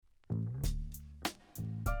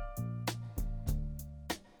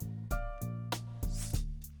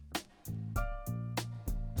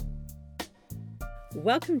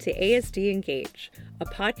Welcome to ASD Engage, a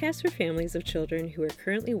podcast for families of children who are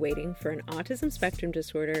currently waiting for an autism spectrum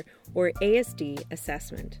disorder or ASD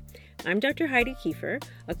assessment. I'm Dr. Heidi Kiefer,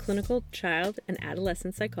 a clinical child and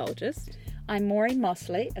adolescent psychologist. I'm Maureen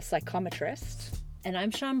Mosley, a psychometrist. And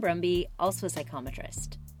I'm Sean Brumby, also a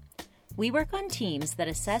psychometrist. We work on teams that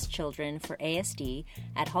assess children for ASD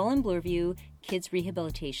at Holland Bloorview Kids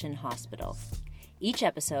Rehabilitation Hospital. Each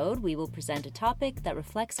episode, we will present a topic that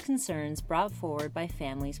reflects concerns brought forward by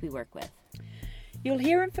families we work with. You'll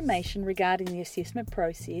hear information regarding the assessment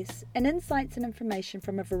process and insights and information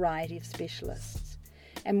from a variety of specialists.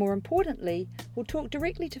 And more importantly, we'll talk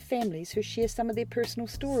directly to families who share some of their personal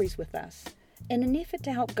stories with us in an effort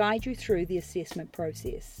to help guide you through the assessment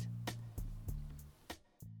process.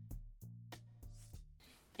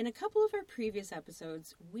 In a couple of our previous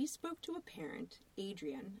episodes, we spoke to a parent,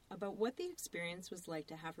 Adrian, about what the experience was like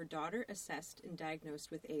to have her daughter assessed and diagnosed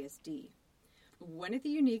with ASD. One of the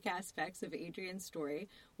unique aspects of Adrian's story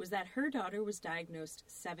was that her daughter was diagnosed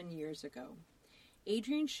 7 years ago.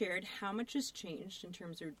 Adrian shared how much has changed in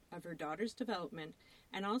terms of her daughter's development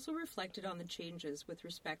and also reflected on the changes with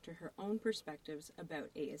respect to her own perspectives about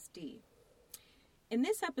ASD. In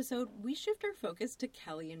this episode, we shift our focus to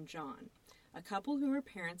Kelly and John, a couple who are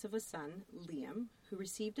parents of a son, Liam, who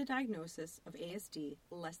received a diagnosis of ASD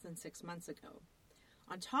less than 6 months ago.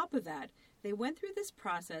 On top of that, they went through this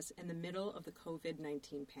process in the middle of the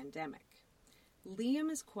COVID-19 pandemic.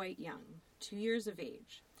 Liam is quite young, 2 years of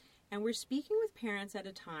age, and we're speaking with parents at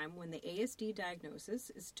a time when the ASD diagnosis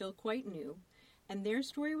is still quite new, and their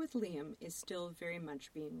story with Liam is still very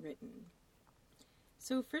much being written.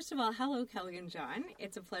 So first of all, hello, Kelly and John.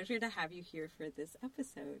 It's a pleasure to have you here for this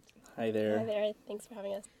episode. Hi there. Hi there. Thanks for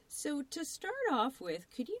having us. So to start off with,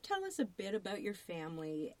 could you tell us a bit about your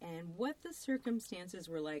family and what the circumstances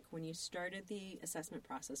were like when you started the assessment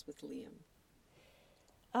process with Liam?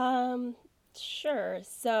 Sure.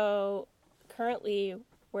 So currently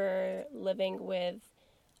we're living with,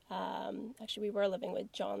 we were living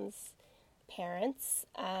with John's parents,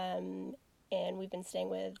 and we've been staying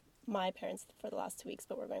with my parents for the last 2 weeks,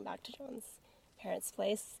 but we're going back to John's parents'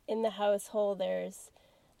 place. In the household, there's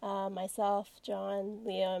myself, John,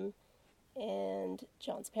 Liam, and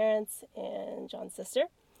John's parents, and John's sister.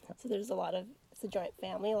 So there's it's a joint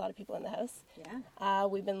family, a lot of people in the house. Yeah.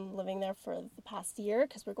 We've been living there for the past year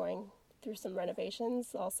because we're going through some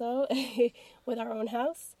renovations also with our own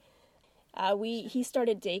house. He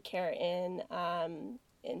started daycare in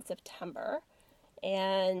September.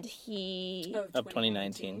 And Of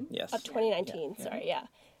 2019, yes. Of 2019, yeah. Sorry, yeah.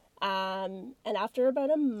 And after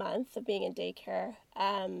about a month of being in daycare,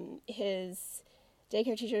 his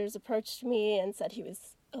daycare teachers approached me and said he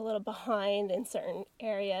was a little behind in certain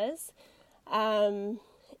areas. And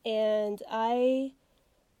I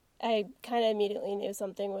kind of immediately knew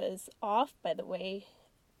something was off by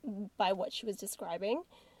what she was describing.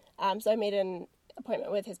 So I made an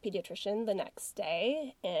appointment with his pediatrician the next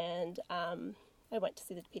day, and I went to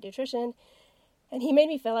see the pediatrician, and he made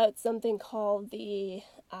me fill out something called the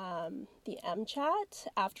MCHAT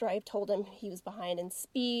after I told him he was behind in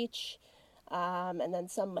speech, and then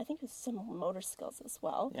some motor skills as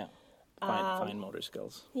well. Yeah, fine motor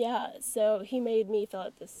skills. Yeah, so he made me fill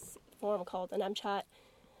out this form called an MCHAT.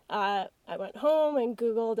 I went home and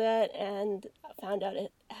Googled it and found out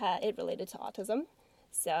it related to autism.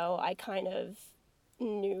 So I kind of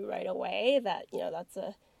knew right away that, that's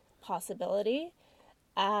a possibility.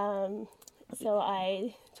 So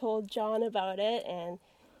I told John about it and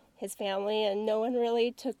his family, and no one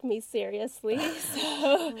really took me seriously.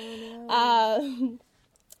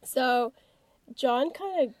 So John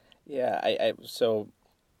kind of... Yeah, so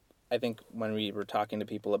I think when we were talking to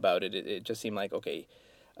people about it, it just seemed like, okay,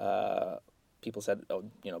 people said,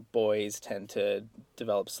 boys tend to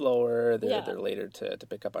develop slower, they're later to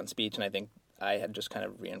pick up on speech, and I think I had just kind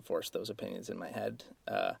of reinforced those opinions in my head.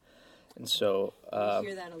 And so we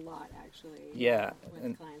hear that a lot, actually. Yeah,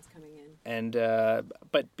 with clients coming in. And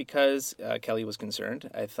but because Kelly was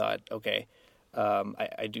concerned, I thought, okay,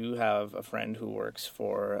 I do have a friend who works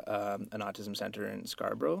for an autism center in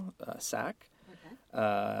Scarborough, SAC.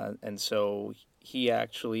 Okay. And so he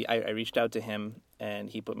actually, I reached out to him, and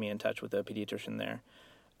he put me in touch with a pediatrician there.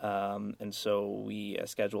 And so we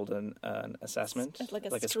scheduled an assessment, like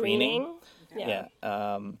a screening. Okay.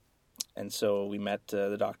 Yeah. And so we met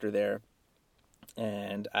the doctor there,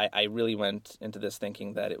 and I really went into this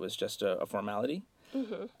thinking that it was just a formality.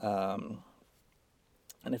 Mm-hmm.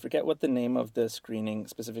 And I forget what the name of the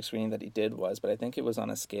specific screening that he did was, but I think it was on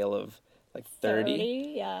a scale of like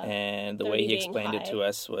 30. Yeah. And the way he explained it to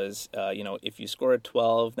us was, if you score a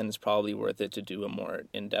 12, then it's probably worth it to do a more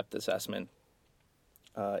in-depth assessment.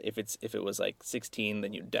 If it was like 16,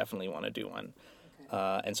 then you definitely want to do one.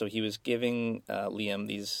 And so he was giving Liam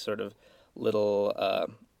these sort of little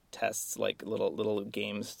tests, like little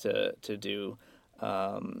games to do.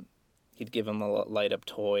 He'd give him a light up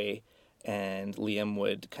toy, and Liam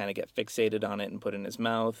would kind of get fixated on it and put it in his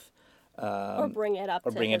mouth. Or bring it up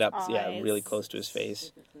eyes. Yeah, really close to his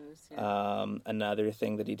face. Another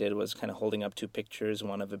thing that he did was kind of holding up two pictures,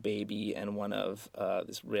 one of a baby and one of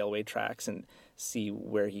this railway tracks, and see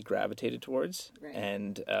where he gravitated towards. Right.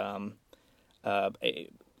 And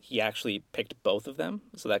he actually picked both of them,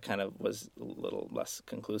 so that kind of was a little less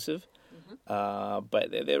conclusive.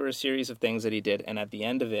 But there were a series of things that he did, and at the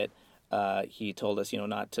end of it, he told us,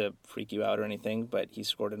 not to freak you out or anything, but he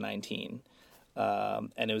scored a 19.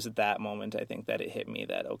 And it was at that moment, I think, that it hit me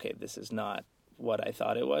that, okay, this is not what I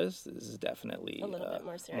thought it was. This is definitely a little bit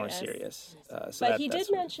more serious. So but he did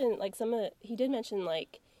mention, like,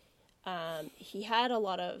 Liam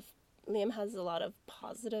has a lot of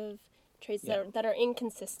positive traits that are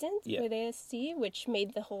inconsistent with ASD, which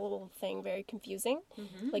made the whole thing very confusing.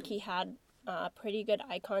 Like, he had pretty good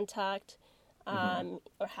eye contact,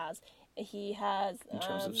 or has. He has in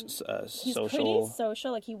terms of he's social, pretty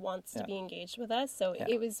social. Like, he wants to be engaged with us, so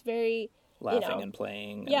it was very laughing and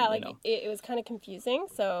playing. Yeah, and, it was kind of confusing.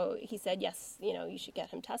 So he said, yes, you should get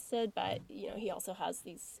him tested, but he also has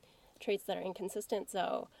these traits that are inconsistent.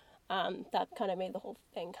 So that kind of made the whole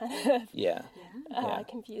thing kind of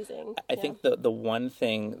confusing. I think the one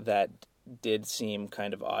thing that did seem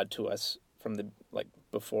kind of odd to us from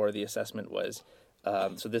before the assessment was,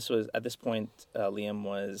 so this was at this point Liam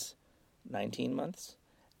was 19 months,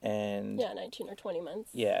 and 19 or 20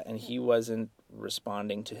 months. Yeah, and he wasn't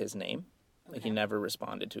responding to his name. Like, he never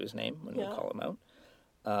responded to his name when we call him out.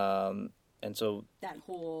 And so that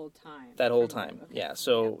whole time. Yeah.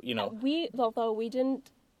 So although we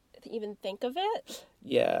didn't even think of it.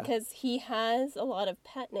 Yeah. Because he has a lot of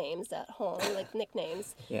pet names at home, like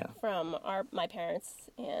nicknames. From my parents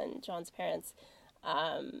and John's parents.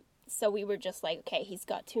 So we were just like, okay, he's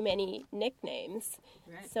got too many nicknames.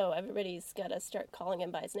 Right. So everybody's got to start calling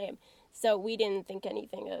him by his name. So we didn't think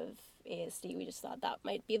anything of ASD. We just thought that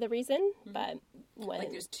might be the reason. But when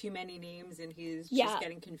there's too many names and he's just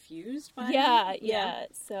getting confused by them? Yeah.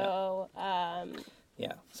 So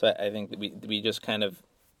So I think we just kind of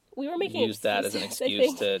we were making used that as an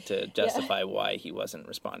excuse to justify why he wasn't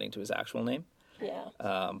responding to his actual name. Yeah.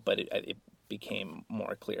 But it became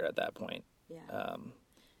more clear at that point.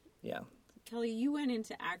 Yeah. Kelly, you went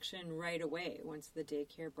into action right away once the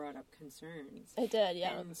daycare brought up concerns. I did,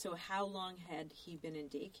 yeah. And so how long had he been in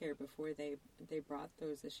daycare before they brought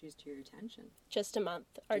those issues to your attention? Just a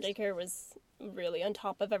month. Our daycare was really on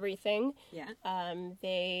top of everything. Yeah.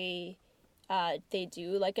 They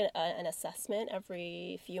do like an assessment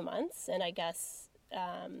every few months, and I guess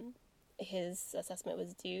his assessment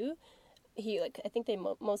was due. I think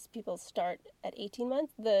most people start at 18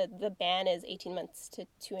 months. The ban is 18 months to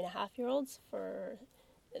 2.5-year-olds for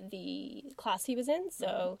the class he was in.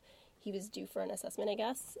 So he was due for an assessment, I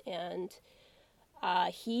guess. And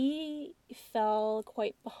he fell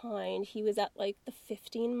quite behind. He was at like the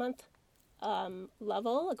 15-month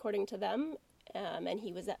level, according to them. And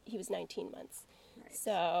he was 19 months. Right.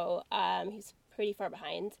 So he's pretty far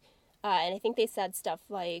behind. And I think they said stuff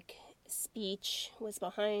like speech was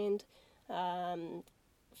behind.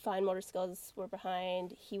 Fine motor skills were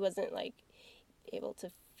behind. He wasn't able to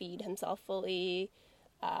feed himself fully,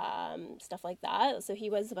 stuff like that. So he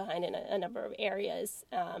was behind in a number of areas,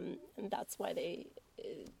 and that's why they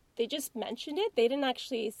just mentioned it. They didn't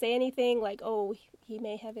actually say anything like, oh, he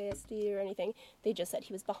may have ASD or anything. They just said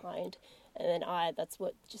he was behind, and then that's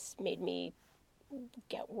what just made me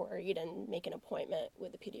get worried and make an appointment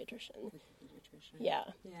with a pediatrician. Yeah.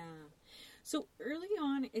 So early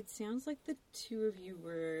on, it sounds like the two of you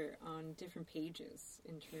were on different pages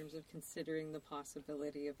in terms of considering the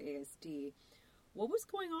possibility of ASD. What was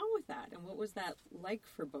going on with that, and what was that like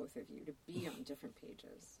for both of you to be on different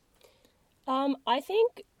pages? I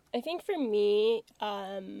think for me,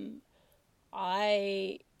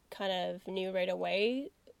 I kind of knew right away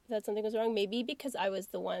that something was wrong. Maybe because I was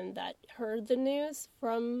the one that heard the news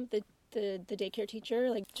from the daycare teacher.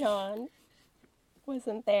 Like, John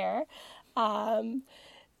wasn't there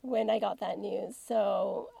when I got that news.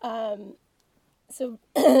 So I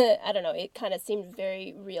don't know, it kind of seemed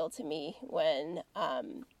very real to me when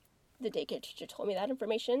the daycare teacher told me that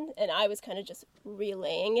information, and I was kind of just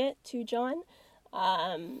relaying it to John.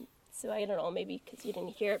 So I don't know, maybe because you didn't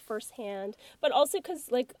hear it firsthand, but also because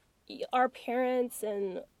our parents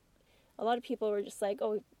and a lot of people were just like,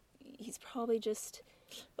 oh, he's probably just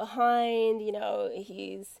behind,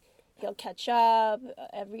 he'll catch up.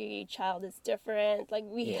 Every child is different. Like,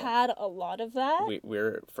 we had a lot of that.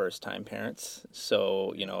 We're first-time parents,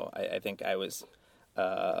 so, you know, I think I was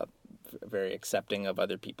very accepting of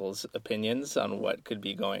other people's opinions on what could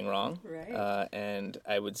be going wrong. Right. And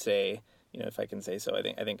I would say, you know, if I can say so, I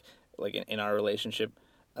think like in our relationship,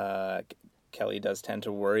 Kelly does tend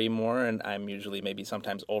to worry more, and I'm usually maybe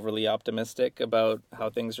sometimes overly optimistic about how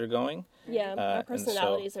things are going. Yeah, our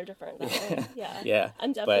personalities are different that way. Yeah. Yeah,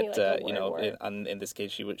 I'm definitely but like a you know, worrywart. in this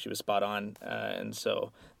case, she was spot on, and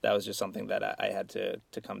so that was just something that I had to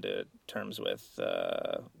come to terms with,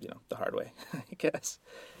 you know, the hard way, I guess.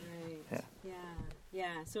 Right.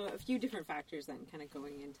 Yeah. So a few different factors then kind of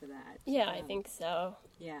going into that. Yeah, I think so.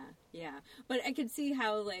 Yeah. But I could see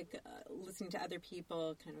how, like, listening to other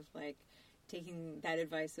people, kind of like taking that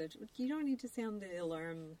advice of, you don't need to sound the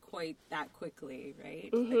alarm quite that quickly, right?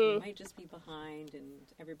 Like, you might just be behind and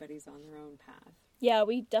everybody's on their own path. Yeah,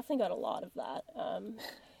 we definitely got a lot of that.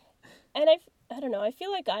 And I don't know, I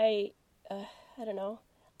feel like I don't know.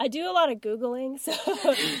 I do a lot of Googling, so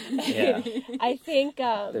Yeah. I think...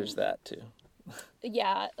 There's that too.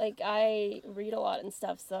 Yeah, like, I read a lot and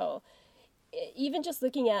stuff, so even just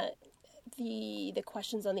looking at the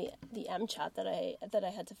questions on the MChat that I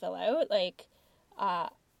had to fill out, like, I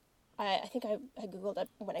think I Googled it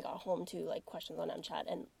when I got home too, like, questions on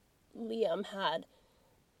MChat, and Liam had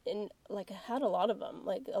a lot of them,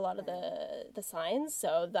 like a lot of the signs,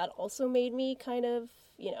 so that also made me kind of,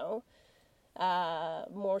 you know,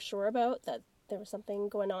 more sure about that there was something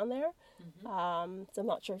going on there. So I'm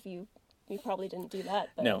not sure if you probably didn't do that,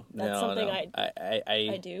 but that's something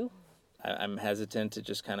I do. I'm hesitant to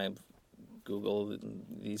just kind of Google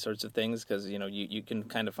these sorts of things because, you know, you can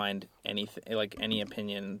kind of find anything, like any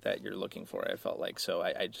opinion that you're looking for, I felt like. So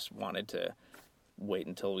I just wanted to wait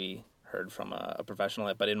until we heard from a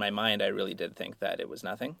professional. But in my mind, I really did think that it was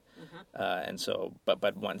nothing. And so,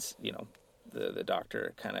 but once, you know, the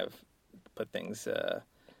doctor kind of put things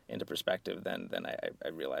into perspective, then I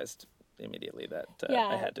realized immediately that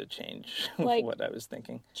I had to change like, what I was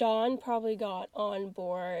thinking. John probably got on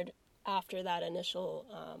board after that initial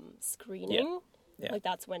screening. Yeah. Like,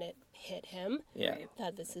 that's when it hit him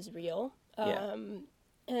that this is real. Yeah.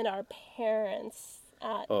 And our parents,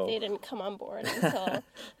 they didn't come on board until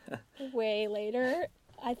way later.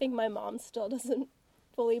 I think my mom still doesn't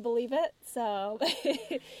fully believe it. So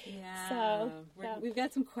We've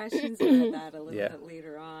got some questions about that a little bit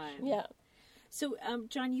later on. Yeah. So,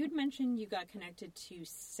 John, you had mentioned you got connected to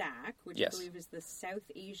SAC, which I believe is the South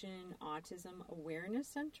Asian Autism Awareness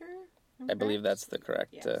Center. I believe that's the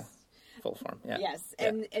correct full form. Yeah. Yes,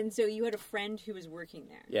 Yeah. And so you had a friend who was working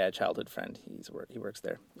there. Yeah, a childhood friend. He works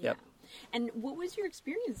there. Yep. And what was your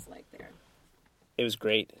experience like there? It was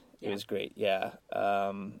great. It was great. Yeah.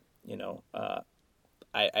 You know,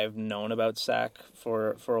 I've known about SAC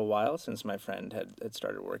for a while since my friend had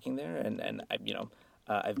started working there, and I, you know,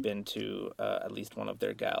 I've been to at least one of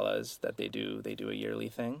their galas that they do. They do a yearly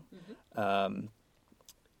thing.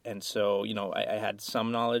 And so, you know, I had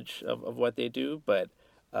some knowledge of what they do, but,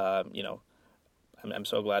 you know, I'm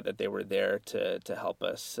so glad that they were there to help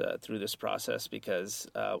us through this process because,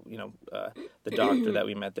 you know, the doctor that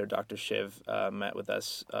we met there, Dr. Shiv, met with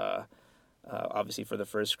us, obviously for the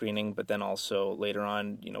first screening, but then also later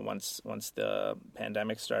on, you know, once the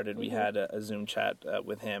pandemic started, we had a Zoom chat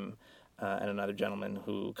with him and another gentleman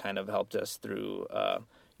who kind of helped us through,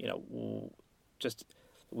 you know, just...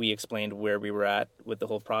 We explained where we were at with the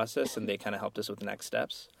whole process, and they kind of helped us with the next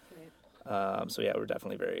steps. Right. So, yeah, we're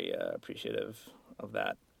definitely very appreciative of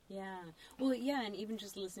that. Yeah. Well, yeah, and even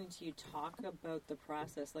just listening to you talk about the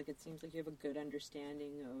process, like, it seems like you have a good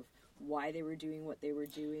understanding of why they were doing what they were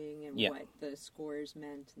doing and what the scores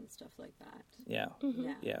meant and stuff like that. Yeah.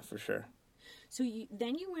 Yeah, for sure. So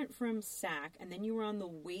then you went from SAC, and then you were on the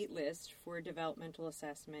wait list for a developmental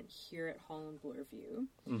assessment here at Holland Bloorview.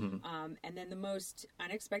 And then the most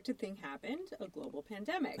unexpected thing happened, a global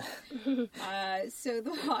pandemic. So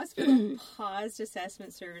the hospital paused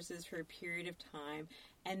assessment services for a period of time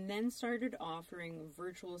and then started offering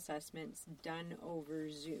virtual assessments done over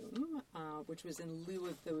Zoom, which was in lieu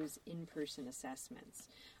of those in-person assessments,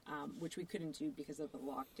 which we couldn't do because of the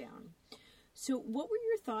lockdown. So what were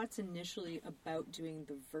your thoughts initially about doing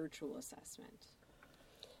the virtual assessment?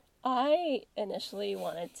 I initially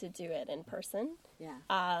wanted to do it in person. Yeah.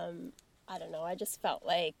 I don't know. I just felt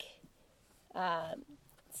like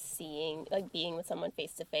being with someone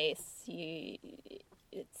face to face,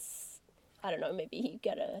 I don't know, maybe you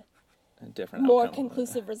get a different more outcome.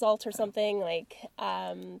 conclusive result or something. Like,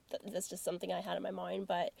 that's just something I had in my mind.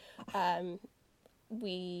 But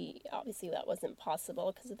obviously that wasn't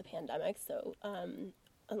possible because of the pandemic. So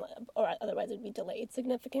or otherwise it would be delayed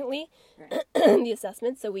significantly, Right. the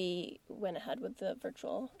assessment. So we went ahead with the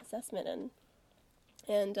virtual assessment,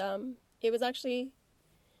 and it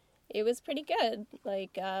was pretty good.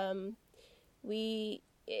 Like,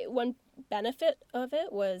 one benefit of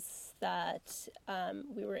it was that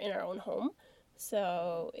we were in our own home,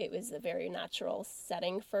 so it was a very natural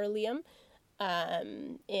setting for Liam,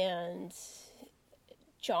 and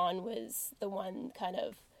John was the one kind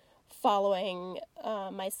of following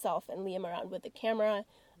myself and Liam around with the camera,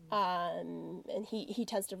 and he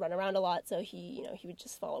tends to run around a lot, so he would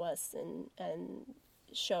just follow us and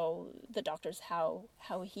show the doctors how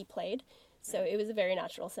he played. So it was a very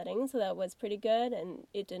natural setting, so that was pretty good, and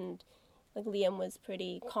it didn't, like, Liam was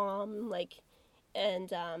pretty calm, like,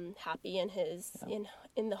 and happy in his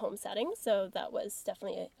in the home setting, so that was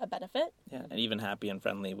definitely a benefit. Yeah, and even happy and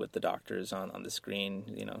friendly with the doctors on the screen,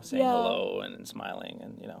 saying hello and smiling,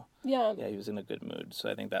 and Yeah, he was in a good mood. So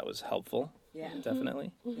I think that was helpful. Yeah.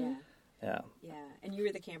 Definitely. Yeah. Yeah. Yeah. And you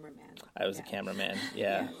were the cameraman. I was the cameraman.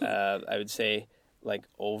 Yeah. I would say, like,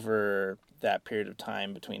 over that period of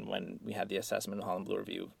time between when we had the assessment of Holland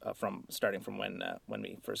Bloorview, starting from when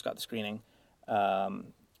we first got the screening,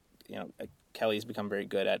 Kelly's become very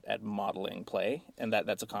good at modeling play, and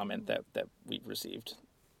that's a comment that we've received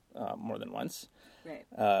more than once. Right.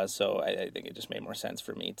 So I think it just made more sense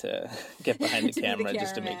for me to get behind the camera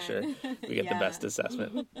just to make sure we get the best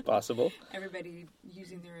assessment possible. Everybody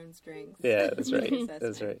using their own strengths. Yeah, that's right. Assessment.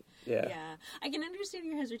 That's right. Yeah. Yeah. I can understand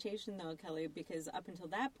your hesitation, though, Kelly, because up until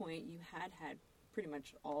that point, you had pretty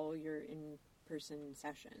much all your in-person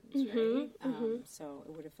sessions, right? So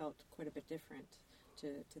it would have felt quite a bit different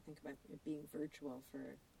to think about it being virtual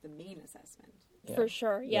for the main assessment. Yeah. For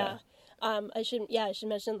sure. Yeah. I should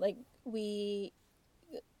mention, like,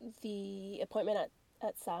 the appointment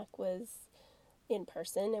at SAC was in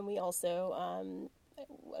person, and we also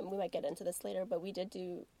we might get into this later, but we did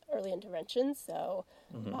do early interventions, so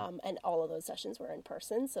and all of those sessions were in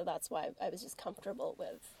person, so that's why I was just comfortable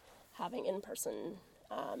with having in-person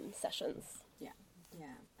sessions. Yeah,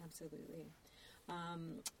 absolutely.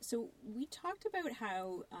 So we talked about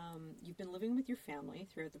how you've been living with your family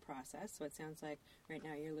throughout the process. So it sounds like right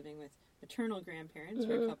now you're living with maternal grandparents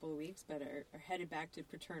for a couple of weeks, but are headed back to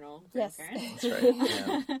paternal grandparents. That's right.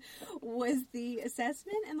 Yeah. Was the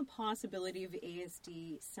assessment and the possibility of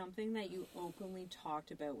ASD something that you openly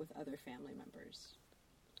talked about with other family members?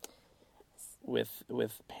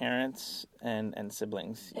 With parents and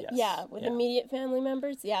siblings, yes. Yeah, with immediate family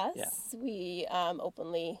members, yes. Yeah. We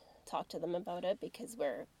openly talk to them about it because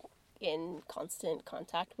we're in constant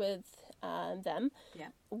contact with them. Yeah.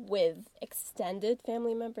 With extended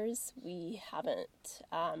family members, we haven't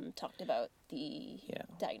talked about the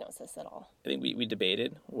diagnosis at all. I think we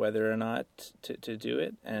debated whether or not to do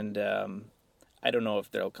it, and I don't know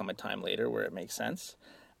if there'll come a time later where it makes sense.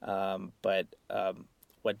 But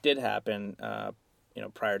what did happen,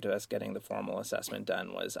 prior to us getting the formal assessment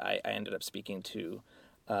done, was I ended up speaking to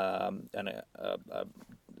a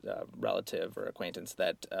relative or acquaintance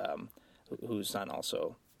that whose son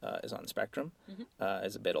also is on the spectrum,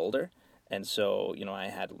 is a bit older, and so I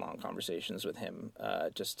had long conversations with him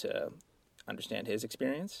just to understand his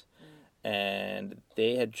experience, and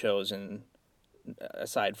they had chosen,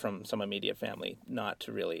 aside from some immediate family, not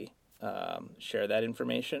to really share that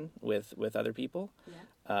information with other people.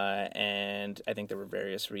 And I think there were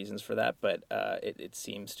various reasons for that, but it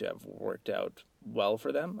seems to have worked out well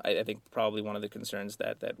for them. I think probably one of the concerns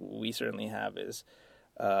that we certainly have is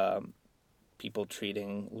people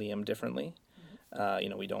treating Liam differently.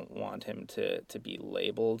 We don't want him to be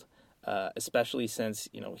labeled, especially since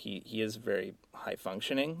he is very high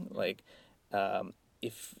functioning. Like,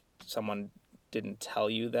 if someone didn't tell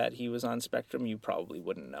you that he was on spectrum, you probably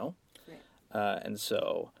wouldn't know. Right. And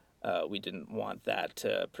so we didn't want that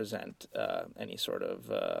to present any sort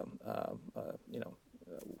of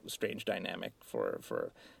strange dynamic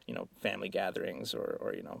for family gatherings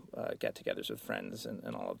or get-togethers with friends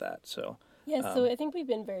and all of that. So so I think we've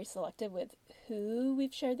been very selective with who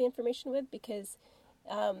we've shared the information with, because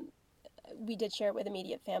we did share it with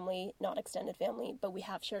immediate family, not extended family, but we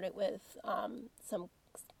have shared it with some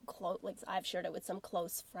I've shared it with some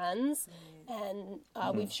close friends, and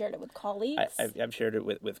we've shared it with colleagues. I've shared it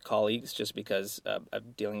with colleagues just because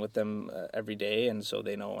I'm dealing with them every day, and so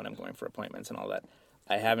they know when I'm going for appointments and all that.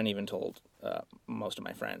 I haven't even told most of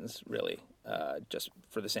my friends, really, just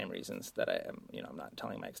for the same reasons that I'm not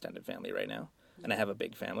telling my extended family right now. And I have a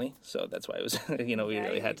big family, so that's why it was, we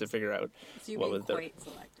really had to figure out so what was quite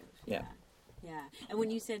selective. Yeah. Yeah. And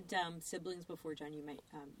when you said siblings before, John, you meant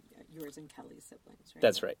yours and Kelly's siblings, right?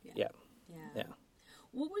 That's right. Yeah.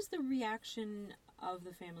 What was the reaction of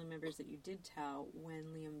the family members that you did tell when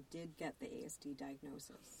Liam did get the ASD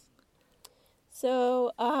diagnosis?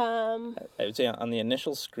 So, I would say on the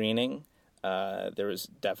initial screening, there was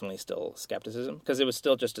definitely still skepticism because it was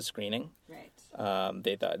still just a screening. Right.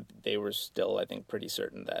 They thought they were still, I think, pretty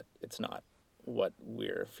certain that it's not what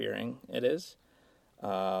we're fearing it is.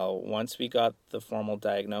 Once we got the formal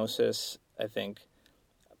diagnosis, I think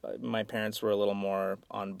my parents were a little more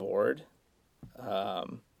on board.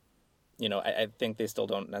 I think they still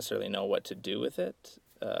don't necessarily know what to do with it,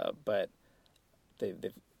 but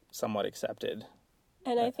they've somewhat accepted.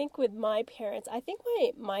 And I think with my parents, I think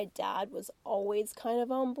my dad was always kind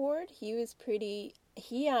of on board.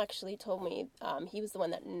 He actually told me, he was the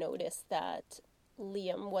one that noticed that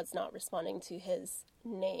Liam was not responding to his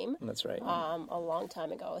name. That's right. A long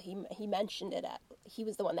time ago. He mentioned it he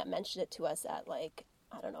was the one that mentioned it to us at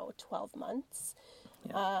 12 months.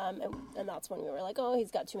 Yeah. And that's when we were like, oh,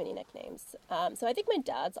 he's got too many nicknames. So I think my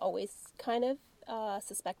dad's always kind of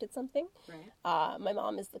suspected something. Right. My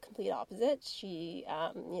mom is the complete opposite. She,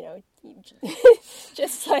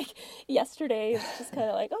 just like yesterday, just kind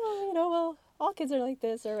of like, oh, well, all kids are like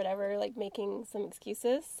this or whatever, like making some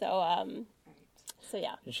excuses. So, so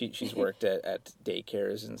yeah. She's worked at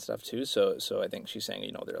daycares and stuff too. So I think she's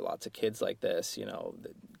saying, there are lots of kids like this.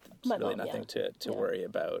 It's really nothing to worry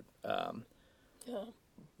about. Yeah.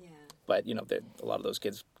 But a lot of those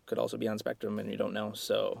kids could also be on spectrum, and you don't know.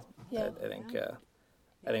 So Yeah. I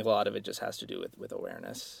think a lot of it just has to do with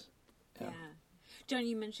awareness. Yeah. John,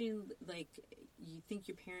 you mentioned you think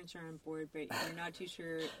your parents are on board, but you're not too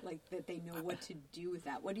sure that they know what to do with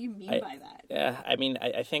that. What do you mean by that? Yeah, I mean,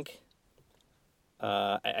 I think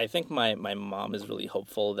I think my mom is really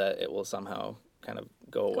hopeful that it will somehow kind of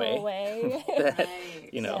go away. Right.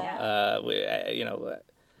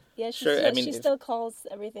 Yeah, sure. She still calls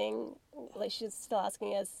everything, she's still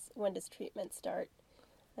asking us when does treatment start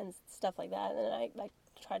and stuff like that. And then I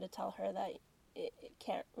try to tell her that it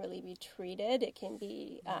can't really be treated. It can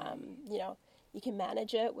be, you can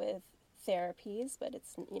manage it with therapies, but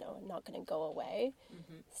it's, not going to go away.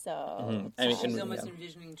 Mm-hmm. So she's almost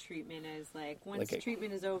envisioning treatment as once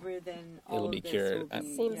treatment is over, then all of this cured. will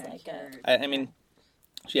be seems like cured. I mean,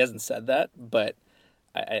 she hasn't said that, but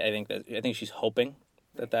I think she's hoping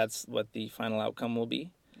that that's what the final outcome will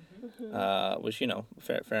be. Mm-hmm. Which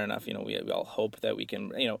fair enough. We all hope that we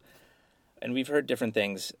can. And we've heard different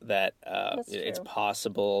things that it's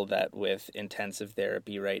possible that with intensive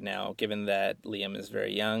therapy right now, given that Liam is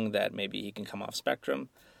very young, that maybe he can come off spectrum,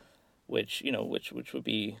 which would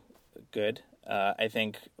be good. I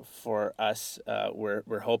think for us,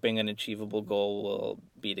 we're hoping an achievable goal will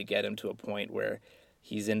be to get him to a point where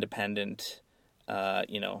he's independent,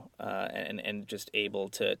 and just able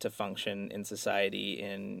to function in society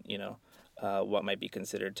in what might be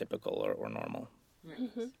considered typical or normal. Right.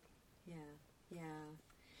 Mm-hmm. Yeah.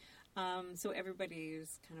 So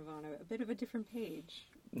everybody's kind of on a bit of a different page.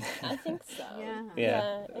 I think so.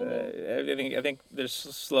 Yeah. I think they're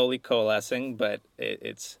slowly coalescing, but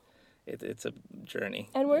it's a journey.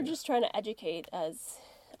 And we're just trying to educate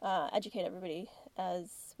everybody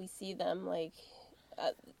as we see them.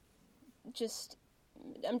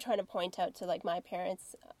 I'm trying to point out to my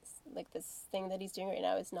parents, this thing that he's doing right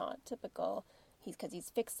now is not typical. Because he's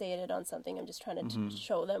fixated on something. I'm just trying to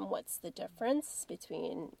show them what's the difference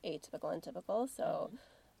between atypical and typical. So,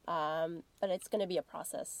 but it's going to be a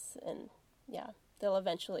process, and they'll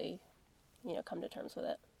eventually, come to terms with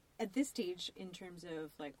it. At this stage, in terms of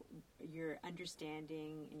your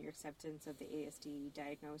understanding and your acceptance of the ASD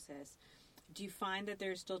diagnosis, do you find that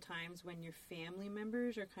there are still times when your family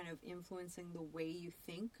members are kind of influencing the way you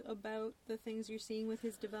think about the things you're seeing with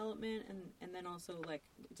his development, and then also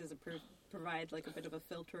does it provide a bit of a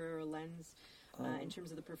filter or a lens in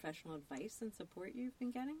terms of the professional advice and support you've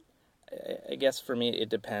been getting? I guess for me it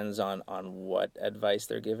depends on what advice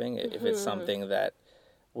they're giving. Mm-hmm. If it's something that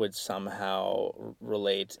would somehow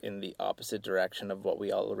relate in the opposite direction of what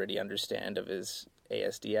we already understand of his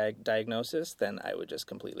ASD diagnosis, then I would just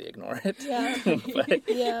completely ignore it. Yeah. But,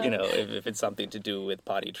 if it's something to do with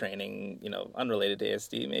potty training, unrelated to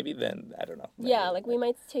ASD, maybe, then I don't know. Yeah, we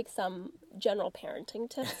might take some general parenting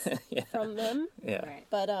tips from them. Yeah. Right.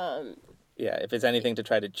 But, if it's anything to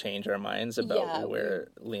try to change our minds about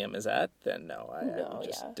where Liam is at, then I would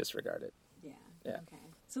just disregard it. Yeah. Okay.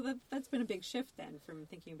 So that's been a big shift then from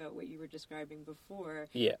thinking about what you were describing before.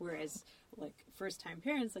 Yeah. Whereas first-time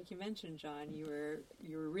parents, like you mentioned, John, you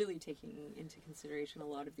were really taking into consideration a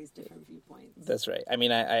lot of these different viewpoints. That's right. I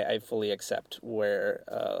mean, I fully accept where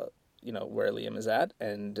where Liam is at,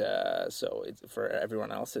 and so it's, for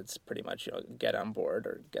everyone else, it's pretty much get on board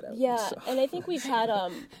or get out. Yeah, so. and I think we've had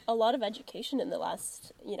a lot of education in the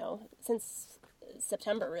last since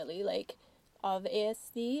September really, like, of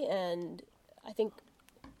ASD, and I think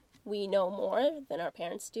we know more than our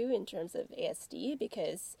parents do in terms of ASD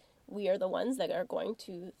because we are the ones that are going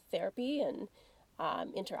to therapy and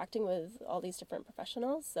interacting with all these different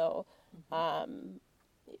professionals. So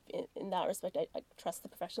in that respect, I trust the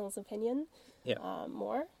professional's opinion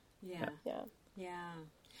more. Yeah. Yeah. Yeah.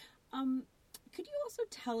 Could you also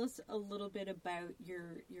tell us a little bit about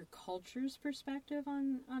your culture's perspective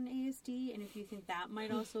on ASD, and if you think that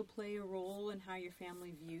might also play a role in how your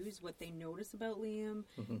family views what they notice about Liam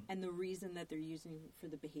and the reason that they're using for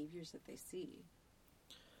the behaviors that they see?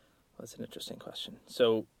 Well, that's an interesting question.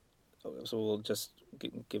 So we'll just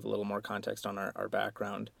give a little more context on our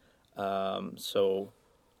background. So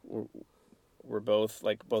we're both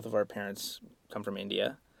of our parents come from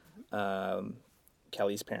India.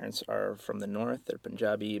 Kelly's parents are from the north, they're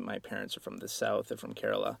Punjabi. My parents are from the south, they're from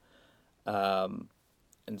Kerala.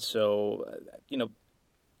 And so,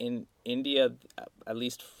 in India, at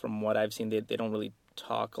least from what I've seen, they don't really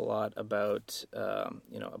talk a lot about,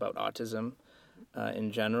 about autism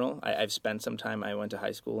in general. I've spent some time, I went to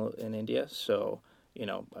high school in India, so,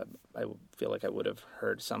 I feel like I would have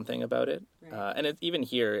heard something about it. Right. And even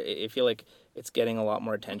here, I feel like it's getting a lot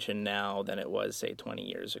more attention now than it was, say, 20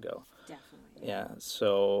 years ago. Definitely. Yeah,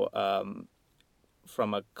 so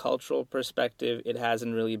from a cultural perspective, it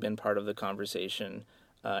hasn't really been part of the conversation.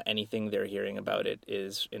 Anything they're hearing about it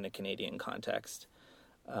is in a Canadian context.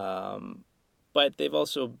 But they've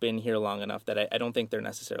also been here long enough that I don't think they're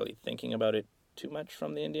necessarily thinking about it too much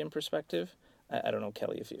from the Indian perspective. I don't know,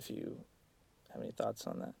 Kelly, if you have any thoughts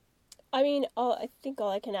on that. I mean, I think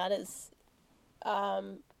all I can add is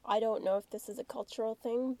I don't know if this is a cultural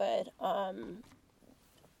thing, but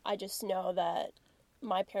I just know that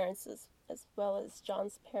my parents, as well as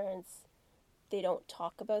John's parents, they don't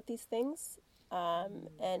talk about these things,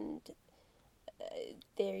 and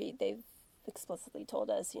they've explicitly told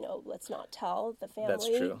us, let's not tell the family. That's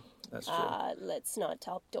true. That's true. Let's not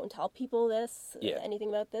don't tell people this, anything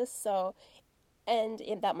about this. So, and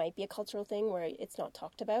that might be a cultural thing where it's not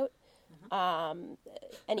talked about. Any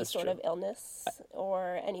That's sort true. of illness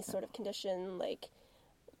or any sort of condition, like,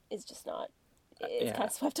 is just not. It's kind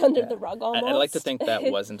of swept under the rug almost. I'd like to think that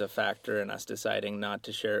wasn't a factor in us deciding not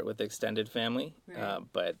to share it with the extended family. Right.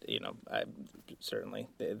 But, certainly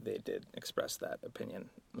they did express that opinion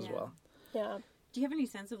as well. Yeah. Do you have any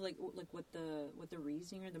sense of like what the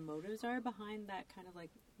reasoning or the motives are behind that kind of like,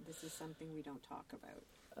 this is something we don't talk about?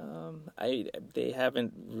 They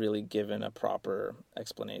haven't really given a proper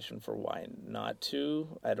explanation for why not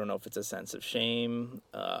to. I don't know if it's a sense of shame.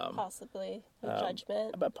 Possibly.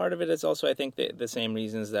 Judgment. But part of it is also, I think, the same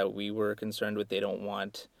reasons that we were concerned with. They don't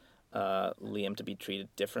want Liam to be treated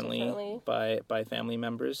differently. by family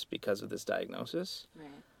members because of this diagnosis. Right.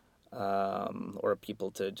 Or people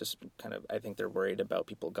to just kind of, I think they're worried about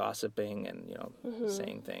people gossiping and,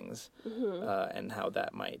 saying things and how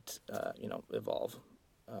that might, evolve.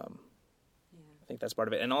 I think that's part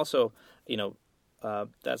of it. And also,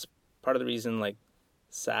 that's part of the reason, like,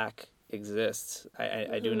 SAC exists.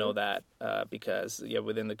 I do know that because,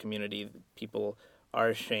 within the community, people are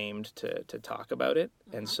ashamed to talk about it.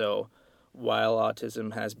 And so while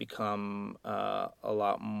autism has become a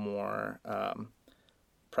lot more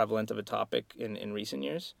prevalent of a topic in recent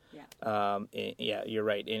years, you're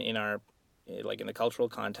right. In our, like, in the cultural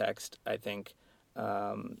context, I think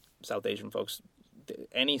South Asian folks,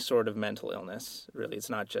 any sort of mental illness, really, it's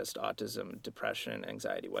not just autism, depression,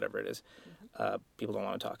 anxiety, whatever it is, people don't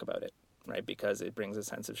want to talk about it, right? Because it brings a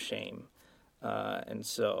sense of shame. And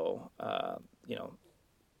so,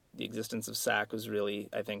 the existence of SAC was really,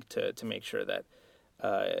 I think, to make sure that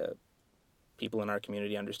people in our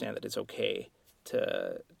community understand that it's okay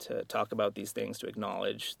to talk about these things, to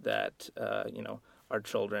acknowledge that, our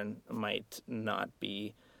children might not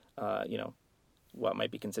be, what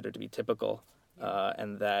might be considered to be typical.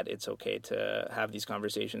 And that it's okay to have these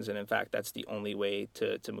conversations, and in fact, that's the only way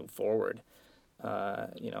to move forward.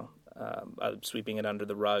 Sweeping it under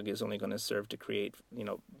the rug is only going to serve to create,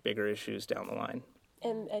 bigger issues down the line.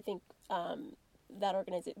 And I think that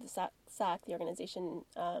organization, the SAC, the organization,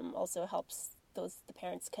 also helps the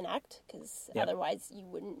parents connect, because otherwise you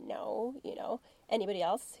wouldn't know, anybody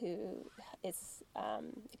else who is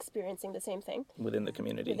experiencing the same thing within the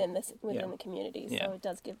community. Within the community, so it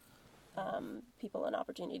does give people an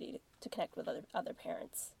opportunity to connect with other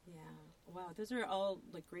parents. Yeah. Wow, those are all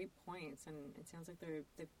like great points, and it sounds like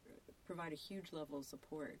they provide a huge level of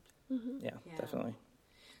support. Yeah, definitely.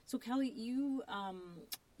 So Kelly, you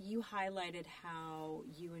highlighted how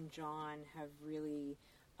you and John have really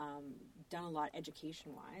done a lot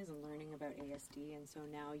education-wise and learning about ASD, and so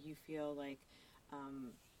now you feel like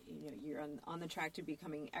you're on the track to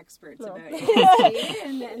becoming experts about ASD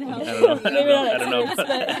and how. I don't know.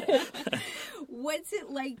 What's it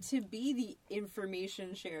like to be the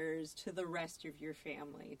information sharers to the rest of your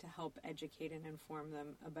family to help educate and inform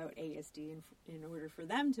them about ASD in order for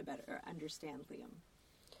them to better understand Liam?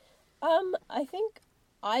 I think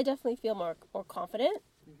I definitely feel more confident.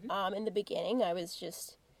 In the beginning, I was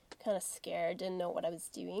just kind of scared, didn't know what I was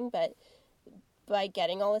doing, but by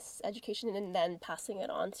getting all this education and then passing it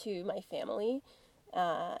on to my family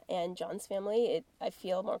and John's family, I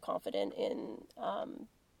feel more confident in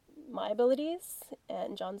my abilities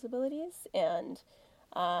and John's abilities. And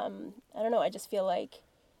I don't know, I just feel like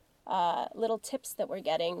little tips that we're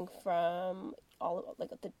getting from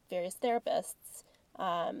the various therapists,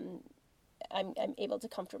 I'm able to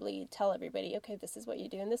comfortably tell everybody, okay, this is what you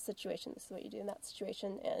do in this situation, this is what you do in that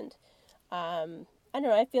situation. And I don't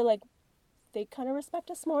know, I feel like they kind of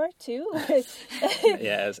respect us more too.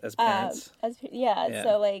 Yeah, as parents.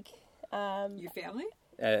 So like your family?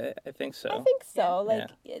 I think so. I think so.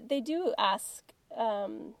 They do ask,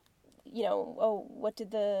 what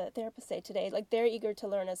did the therapist say today? Like, they're eager to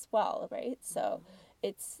learn as well, right? So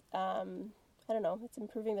it's, I don't know, it's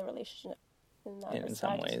improving the relationship in that respect. In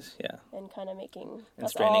some ways, yeah. And kind of making and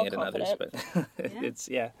us straining all it confident. in others, but it's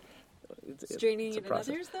straining it in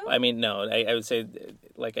others, though? I mean, no, I would say,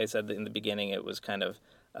 like I said in the beginning, it was kind of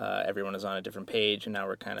everyone is on a different page, and now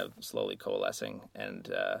we're kind of slowly coalescing.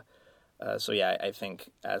 And so, yeah, I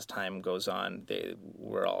think as time goes on,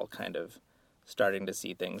 we're all kind of starting to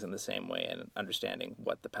see things in the same way and understanding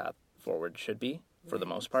what the path forward should be for the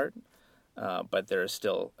most part. But there is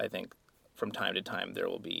still, I think, from time to time, there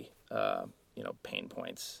will be, pain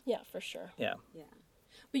points. Yeah, for sure. Yeah. Yeah.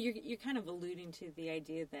 But you're kind of alluding to the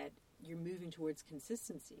idea that you're moving towards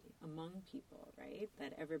consistency among people, right?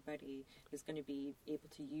 That everybody is going to be able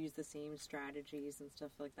to use the same strategies and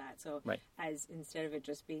stuff like that. So as instead of it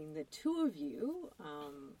just being the two of you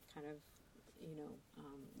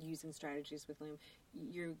using strategies with Liam,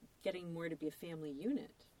 you're getting more to be a family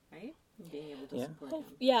unit, right? And being able to support him.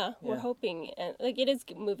 Yeah, we're hoping. And it is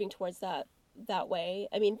moving towards that way.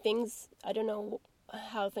 I mean, I don't know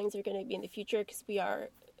how things are going to be in the future because we are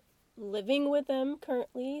living with them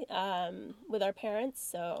currently, with our parents.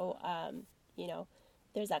 So,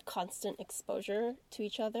 there's that constant exposure to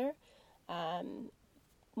each other.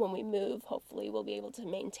 When we move, hopefully we'll be able to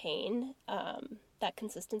maintain that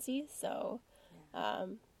consistency. So, but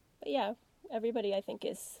yeah, everybody I think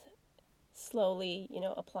is slowly,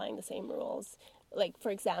 applying the same rules. Like,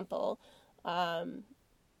 for example,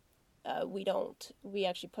 we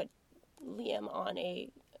actually put Liam on a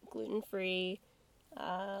gluten-free,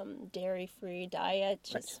 dairy-free diet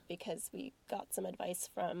just because we got some advice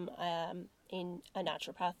from a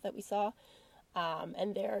naturopath that we saw.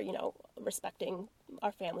 And they're,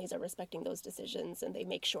 our families are respecting those decisions, and they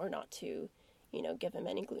make sure not to, give him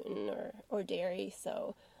any gluten or dairy.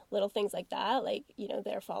 So little things like that,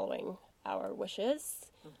 they're following our wishes.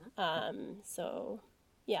 So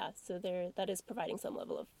that is providing some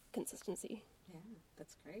level of consistency. Yeah,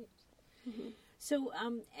 that's great. So,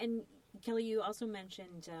 and Kelly, you also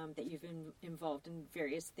mentioned that you've been involved in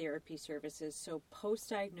various therapy services. So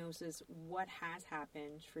post-diagnosis, what has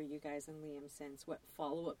happened for you guys and Liam since? What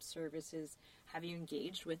follow-up services have you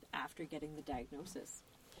engaged with after getting the diagnosis?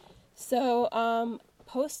 So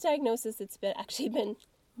post-diagnosis, it's actually been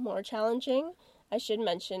more challenging. I should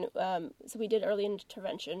mention, so we did early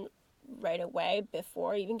intervention right away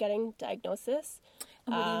before even getting diagnosis.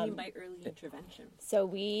 And what do you mean by early intervention? So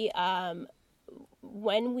we,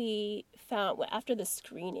 when we found, after the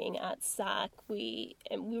screening at SAC, we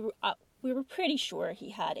were pretty sure he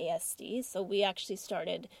had ASD, so we actually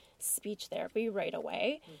started speech therapy right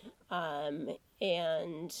away. And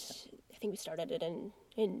I think we started it in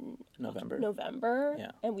November.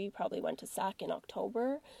 Yeah. And we probably went to SAC in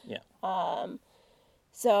October. Yeah.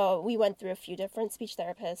 So we went through a few different speech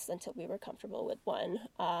therapists until we were comfortable with one.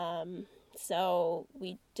 So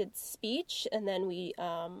we did speech, and then we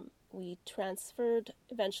transferred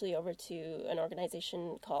eventually over to an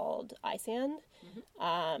organization called iSand.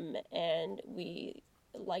 And we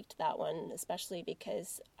liked that one, especially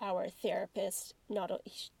because our therapist,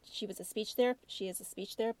 she is a speech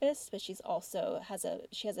therapist, but she has a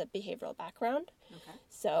behavioral background. Okay.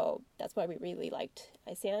 So that's why we really liked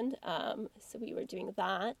iSand. So we were doing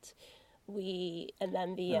that. And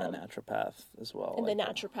then the naturopath as well. And the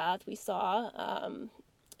naturopath we saw,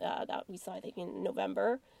 I think in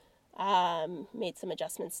November. made some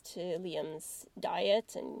adjustments to Liam's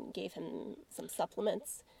diet and gave him some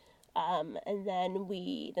supplements. And then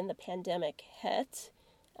the pandemic hit,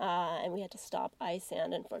 and we had to stop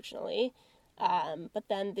ISAND, unfortunately. But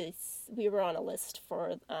then we were on a list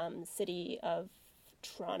for City of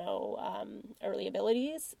Toronto Early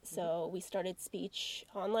Abilities, so we started speech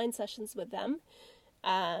online sessions with them,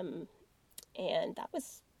 and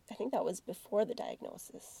I think that was before the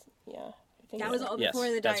diagnosis. Yeah, I think that was all before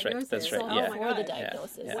the diagnosis. That's right. All Yeah. before the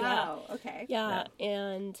diagnosis. Yeah. Wow. Okay. Yeah,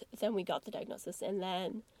 and then we got the diagnosis, and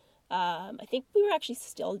then I think we were actually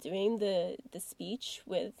still doing the speech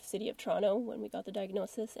with City of Toronto when we got the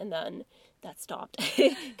diagnosis, and then that stopped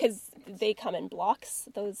because they come in blocks,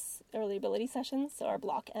 those early ability sessions, so our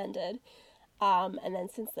block ended. And then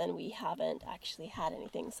since then we haven't actually had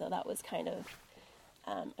anything, so that was kind of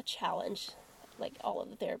a challenge, like all of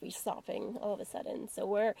the therapy stopping all of a sudden. So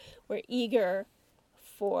we're eager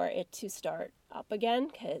for it to start up again,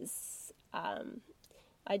 because I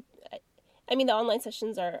mean, the online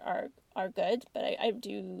sessions are good, but I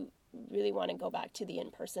do really want to go back to the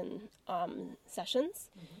in-person sessions.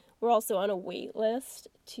 Mm-hmm. We're also on a wait list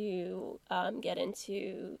to get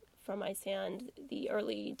into, from ISAND, the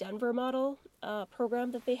early Denver model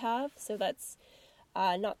program that they have. So that's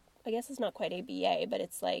not, I guess it's not quite ABA, but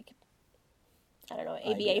it's like, I don't know,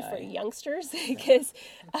 ABA for youngsters, because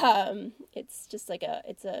it's just like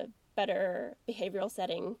it's a better behavioral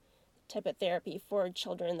setting type of therapy for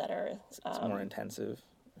children that are it's more intensive,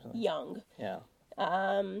 young. Yeah.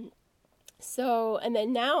 So, and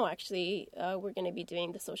then now actually we're going to be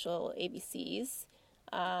doing the social ABCs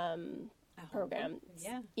program.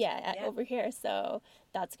 Yeah, over here. So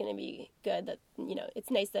that's going to be good. That, you know,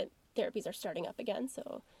 it's nice that therapies are starting up again.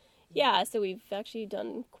 So yeah, so we've actually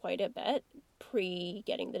done quite a bit pre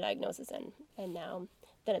getting the diagnosis, and now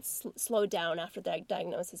then it's slowed down after the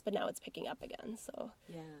diagnosis, but now it's picking up again. So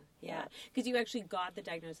yeah, because you actually got the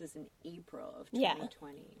diagnosis in April of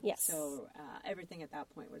 2020. Yeah. Yes. So everything at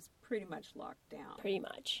that point was pretty much locked down. Pretty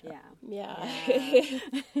much. Yeah.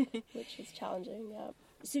 Which is challenging. Yeah.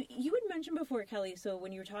 So you had mentioned before, Kelly, so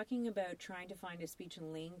when you were talking about trying to find a speech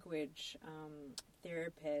and language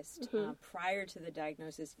therapist prior to the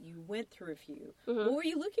diagnosis, you went through a few. Mm-hmm. What were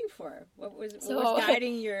you looking for? What was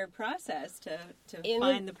guiding your process to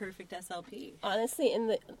find the perfect SLP? Honestly,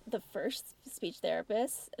 in the first speech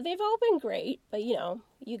therapists, they've all been great, but you know,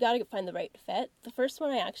 you got to find the right fit. The first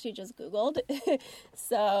one I actually just Googled,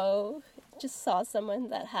 so just saw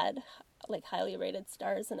someone that had like highly rated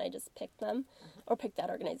stars, and I just picked them or picked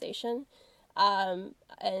that organization, and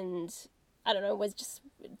I don't know,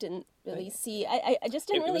 didn't really see. I just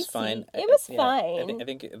didn't really see. Fine. It was fine. I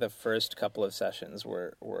think the first couple of sessions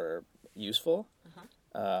were useful,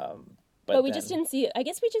 but we just didn't see. I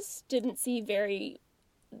guess we just didn't see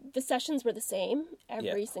the sessions were the same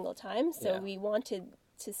every single time, so we wanted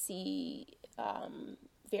to see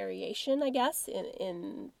variation, I guess,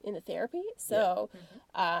 in the therapy. So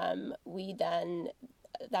we then,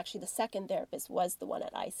 actually the second therapist was the one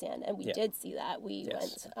at ISAND, and we did see that. We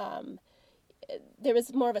went, there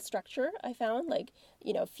was more of a structure, I found, like,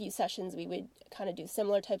 you know, a few sessions we would kind of do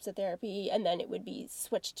similar types of therapy, and then it would be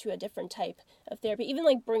Switched to a different type of therapy, even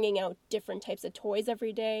like bringing out different types of toys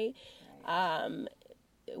every day. Right.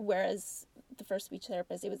 Whereas the first speech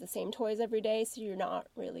therapist, it was the same toys every day, so you're not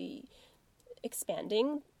really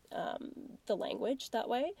expanding the language that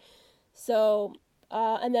way. So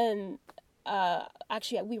and then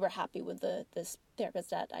actually we were happy with this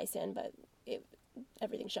therapist at ISAND, but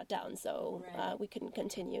everything shut down, so we couldn't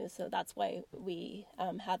continue. So that's why we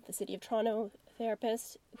had the City of Toronto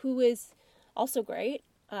therapist, who is also great,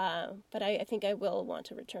 but I think I will want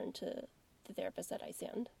to return to the therapist at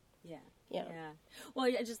ISAND. Yeah. Well,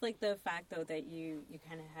 I just like the fact, though, that you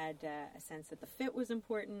kind of had a sense that the fit was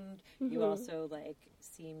important. Mm-hmm. You also, like,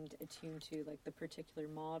 seemed attuned to, like, the particular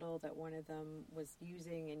model that one of them was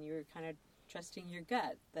using, and you were kind of trusting your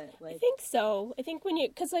gut. That, like, I think so. I think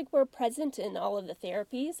because, like, we're present in all of the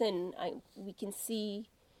therapies, and we can see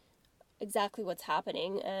exactly what's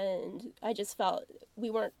happening, and I just felt we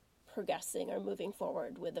weren't progressing or moving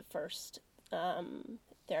forward with the first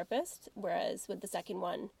therapist, whereas with the second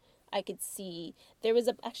one, I could see there was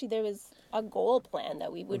a goal plan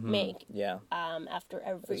that we would make after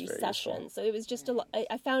every session. Useful. So it was just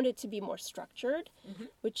I found it to be more structured,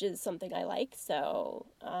 which is something I like. So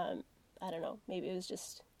I don't know, maybe it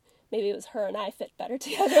was her and I fit better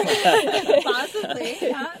together. Possibly,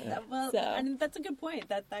 yeah. Well, and that's a good point.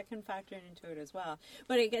 That can factor into it as well.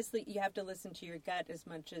 But I guess you have to listen to your gut as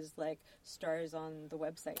much as like stars on the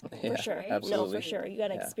website. For sure, absolutely. No, for sure. You got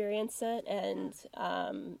to experience it, and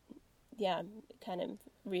kind of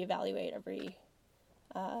reevaluate every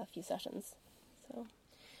few sessions. So.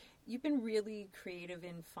 You've been really creative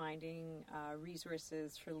in finding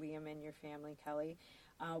resources for Liam and your family, Kelly.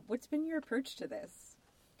 What's been your approach to this?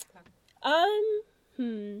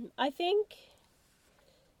 I think,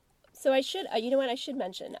 so I should, you know what, I should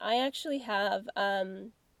mention, I actually have,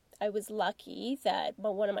 I was lucky that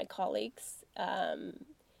one of my colleagues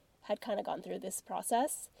had kind of gone through this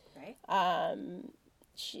process. Right.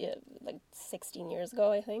 She, like 16 years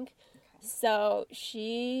ago, I think. Okay. So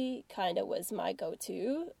she kind of was my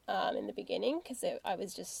go-to in the beginning, because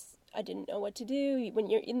I didn't know what to do. When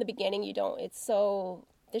you're in the beginning,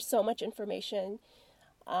 there's so much information.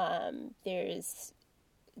 There's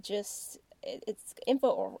just, it's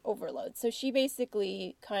info overload. So she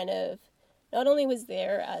basically kind of not only was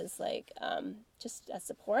there as like just as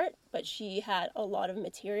support, but she had a lot of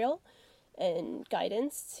material and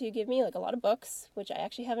guidance to give me, like a lot of books, which I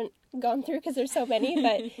actually haven't gone through because there's so many,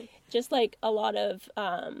 but just like a lot of,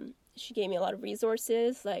 she gave me a lot of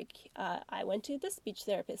resources. Like I went to the speech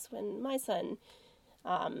therapist when my son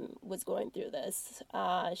was going through this.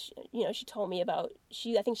 She told me about,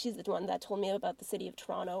 I think she's the one that told me about the City of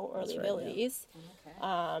Toronto Early Abilities.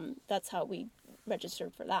 Yeah. Okay. That's how we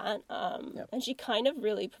registered for that. Yep. And she kind of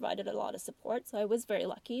really provided a lot of support. So I was very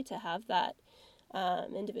lucky to have that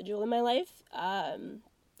individual in my life. And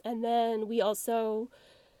then we also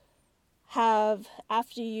have, I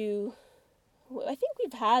think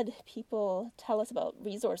we've had people tell us about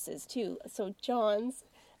resources too. So John's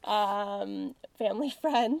family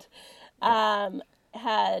friend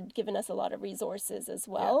had given us a lot of resources as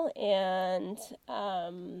well. Yeah.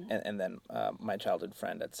 And then my childhood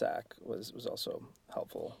friend at SAC was also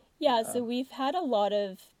helpful. Yeah, so we've had a lot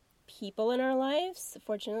of people in our lives,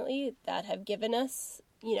 fortunately, that have given us,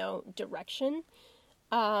 direction.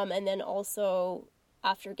 And then also,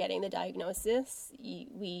 after getting the diagnosis,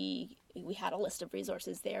 we had a list of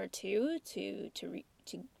resources there too to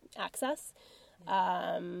access.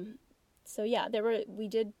 So yeah, we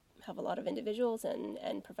did have a lot of individuals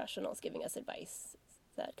and professionals giving us advice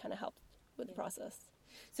that kind of helped with the process.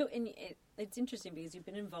 So it's interesting because you've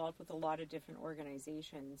been involved with a lot of different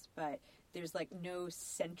organizations, but there's like no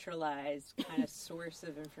centralized kind of source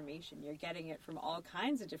of information. You're getting it from all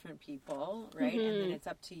kinds of different people, right? Mm-hmm. And then it's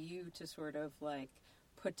up to you to sort of like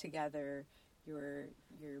put together your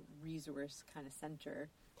resource kind of center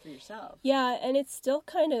for yourself. Yeah, and it's still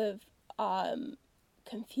kind of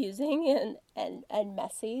confusing and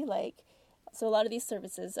messy. Like, so a lot of these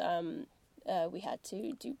services we had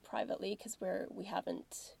to do privately because we're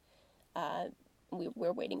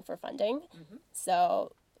waiting for funding. Mm-hmm.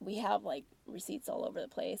 So we have like receipts all over the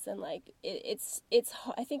place, and like it's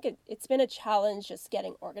I think it's been a challenge just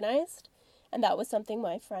getting organized. And that was something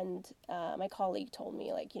my friend, my colleague told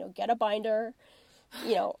me, like, get a binder,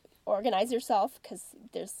 organize yourself, because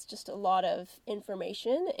there's just a lot of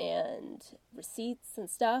information and receipts and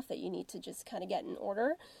stuff that you need to just kind of get in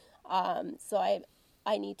order. So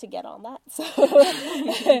I need to get on that, so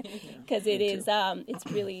because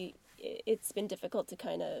it's been difficult to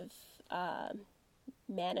kind of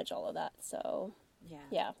manage all of that. So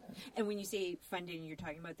yeah. And when you say funding, you're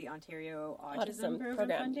talking about the Ontario Autism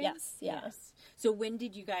Program funding? Yes. So when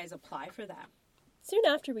did you guys apply for that? Soon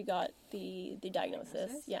after we got the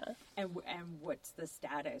diagnosis, yeah. And what's the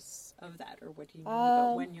status of that, or what do you know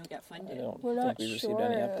about when you'll get funded? We're not we sure. Received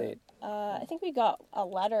any update. I think we got a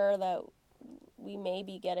letter that we may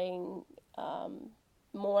be getting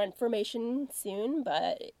more information soon,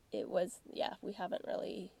 but we haven't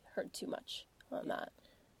really heard too much on that.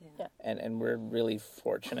 Yeah. And we're really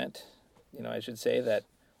fortunate, I should say, that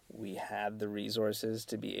we had the resources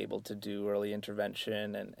to be able to do early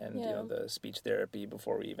intervention and the speech therapy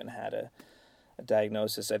before we even had a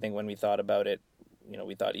diagnosis. I think when we thought about it,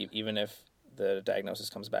 we thought even if the diagnosis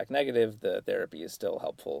comes back negative, the therapy is still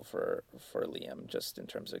helpful for Liam, just in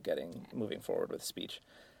terms of moving forward with speech.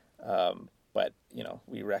 But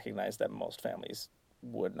we recognize that most families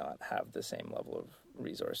would not have the same level of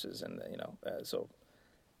resources, and so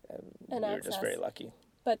we're just very lucky.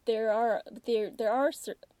 But there are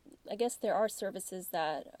I guess there are services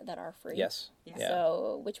that are free. Yes. Yeah.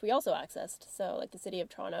 So, which we also accessed. So, like the City of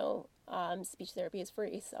Toronto, speech therapy is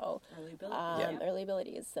free. So, early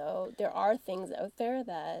abilities. So, there are things out there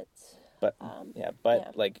that. But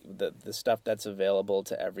like the stuff that's available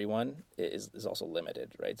to everyone is also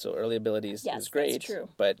limited, right? So early abilities is great, that's true.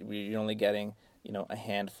 But you're only getting a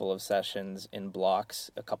handful of sessions in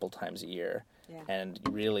blocks a couple times a year. Yeah. And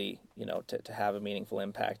really, to have a meaningful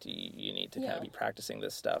impact, you need to kind of be practicing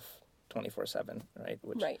this stuff 24/7, right?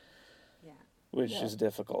 Right. Yeah. which is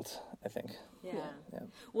difficult, I think. Yeah. Yeah.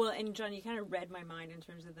 Well, and John, you kind of read my mind in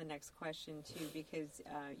terms of the next question too, because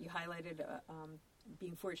you highlighted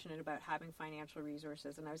being fortunate about having financial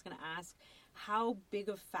resources, and I was going to ask, how big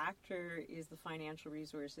a factor is the financial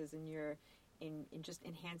resources in your in just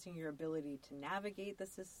enhancing your ability to navigate the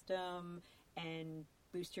system and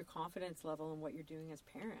boost your confidence level in what you're doing as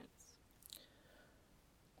parents?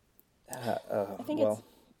 I think well,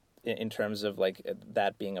 in terms of like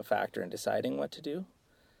that being a factor in deciding what to do,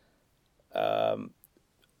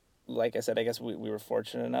 like I said, I guess we were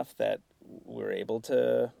fortunate enough that we were able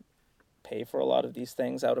to pay for a lot of these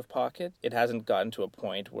things out of pocket. It hasn't gotten to a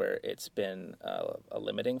point where it's been a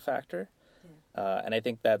limiting factor. And I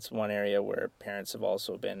think that's one area where parents have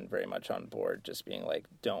also been very much on board, just being like,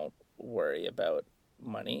 don't worry about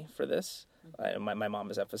money for this. My mom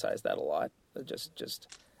has emphasized that a lot. Just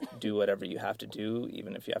do whatever you have to do,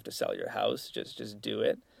 even if you have to sell your house. Just do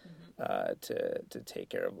it to take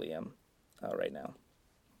care of Liam right now.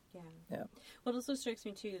 Yeah. Well, it also strikes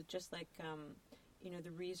me too, just like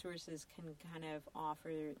the resources can kind of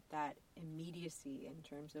offer that immediacy in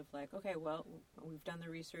terms of like, okay, well, we've done the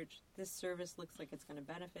research. This service looks like it's going to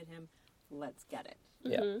benefit him. Let's get it.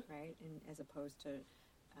 Yeah. Right. And as opposed to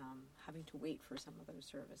having to wait for some of those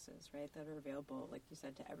services, right, that are available, like you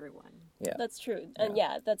said, to everyone. Yeah. That's true. And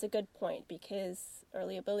that's a good point, because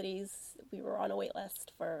Early Abilities, we were on a wait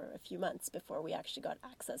list for a few months before we actually got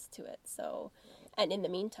access to it. So, and in the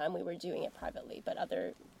meantime, we were doing it privately, but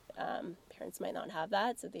other parents might not have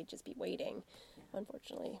that, so they'd just be waiting,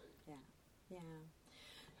 unfortunately. Yeah.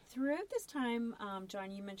 Throughout this time,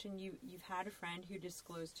 John, you mentioned you've had a friend who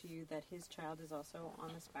disclosed to you that his child is also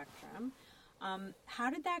on the spectrum. How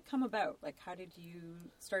did that come about? Like, how did you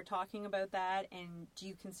start talking about that, and do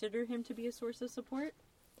you consider him to be a source of support?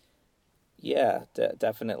 Yeah,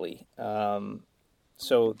 definitely.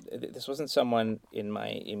 So this wasn't someone in my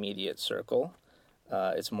immediate circle.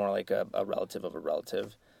 It's more like a relative of a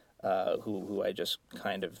relative who I just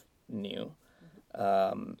kind of knew.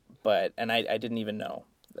 But I didn't even know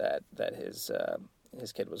that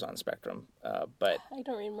his kid was on spectrum. But I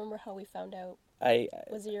don't remember how we found out.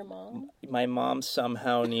 Was it your mom? My mom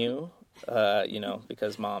somehow knew,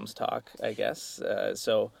 because moms talk, I guess.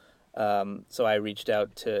 So I reached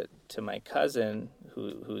out to my cousin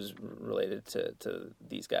who's related to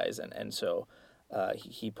these guys, and so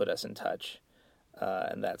he put us in touch,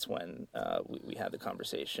 and that's when we had the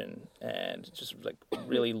conversation, and just like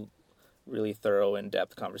really, really thorough,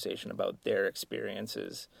 in-depth conversation about their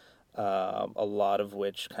experiences. A lot of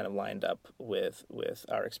which kind of lined up with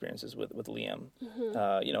our experiences with Liam,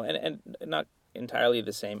 and not entirely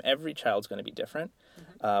the same. Every child's going to be different,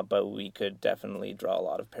 but we could definitely draw a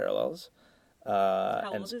lot of parallels.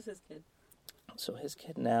 How old is his kid? So his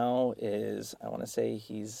kid now is, I want to say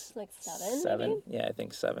he's like 7. 7. Maybe? Yeah, I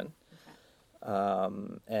think 7. Okay.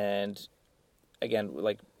 And again,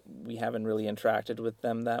 like, we haven't really interacted with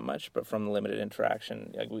them that much, but from the limited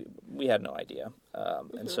interaction, like we had no idea.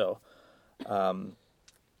 And so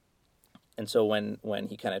when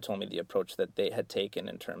he kind of told me the approach that they had taken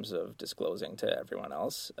in terms of disclosing to everyone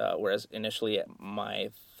else, whereas initially my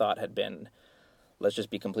thought had been, let's just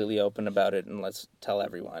be completely open about it and let's tell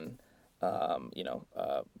everyone.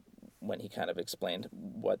 When he kind of explained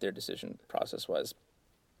what their decision process was,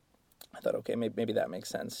 I thought, okay, maybe that makes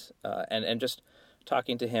sense. And just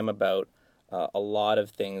talking to him about a lot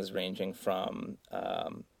of things ranging from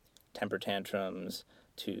temper tantrums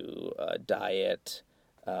to diet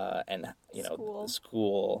and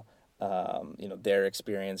school, their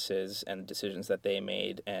experiences and decisions that they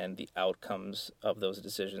made and the outcomes of those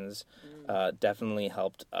decisions definitely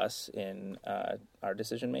helped us in our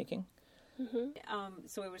decision making.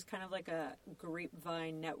 So it was kind of like a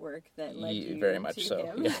grapevine network that led you very much to so.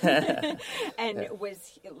 him. Yeah. And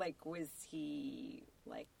was he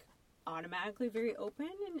automatically very open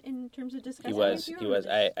in terms of discussing? He was.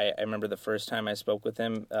 I remember the first time I spoke with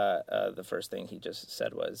him, the first thing he just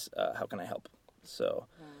said was, "How can I help?" So,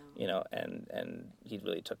 and he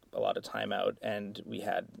really took a lot of time out, and we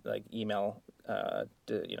had like email,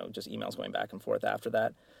 just emails going back and forth after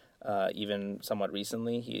that. Even somewhat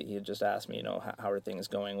recently, he had just asked me, how are things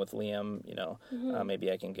going with Liam?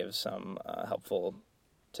 Maybe I can give some helpful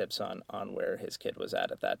tips on where his kid was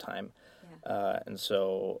at that time. Yeah. And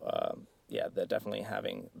so, that definitely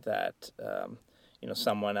having that,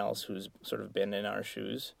 someone else who's sort of been in our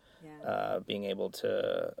shoes, being able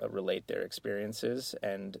to relate their experiences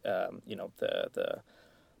and, the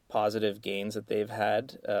positive gains that they've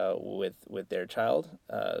had with their child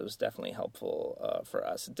was definitely helpful for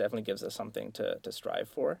us. It definitely gives us something to strive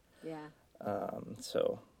for. Yeah.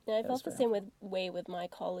 And I felt the same way with my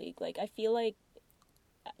colleague. Like, I feel like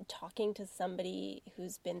talking to somebody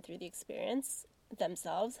who's been through the experience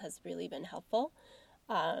themselves has really been helpful.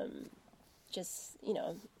 Just,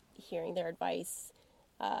 hearing their advice,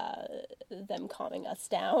 them calming us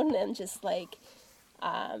down, and just like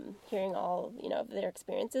hearing all, of their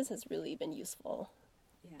experiences has really been useful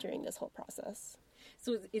during this whole process.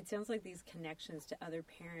 So it sounds like these connections to other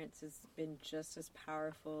parents has been just as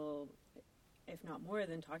powerful, if not more,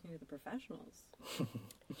 than talking to the professionals.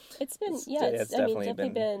 It's been, it's definitely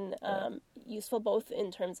been useful, both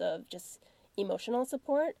in terms of just emotional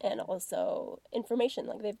support and also information.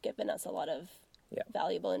 Like, they've given us a lot of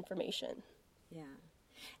valuable information. Yeah.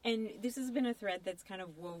 And this has been a thread that's kind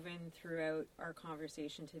of woven throughout our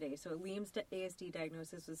conversation today. So Liam's ASD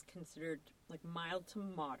diagnosis was considered like mild to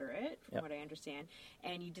moderate, from what I understand,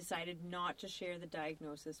 and you decided not to share the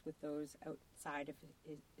diagnosis with those outside of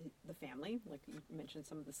the family, like you mentioned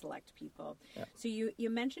some of the select people. Yeah. So you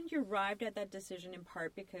mentioned you arrived at that decision in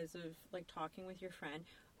part because of like talking with your friend.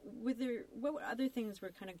 What other things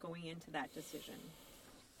were kind of going into that decision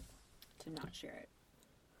to not share it?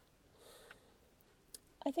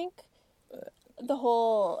 I think the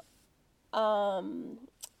whole, the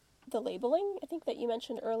labeling, I think that you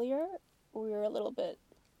mentioned earlier, we were a little bit,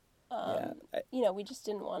 we just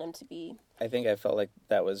didn't want him to be. I think I felt like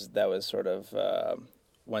that was sort of,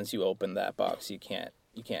 once you open that box, you can't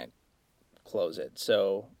close it.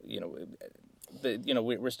 So,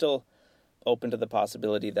 we're still open to the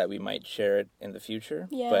possibility that we might share it in the future.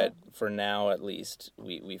 Yeah. But for now, at least,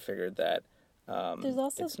 we figured that there's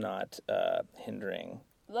also, it's not hindering.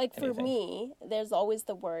 Like, for me, there's always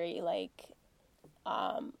the worry, like,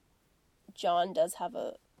 John does have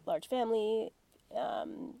a large family,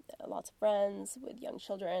 lots of friends with young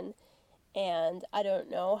children, and I don't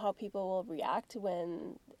know how people will react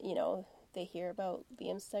when, they hear about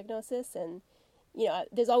Liam's diagnosis, and,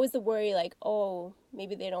 there's always the worry, like, oh,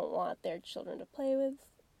 maybe they don't want their children to play with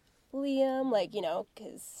Liam, like,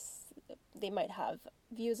 because they might have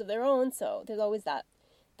views of their own, so there's always that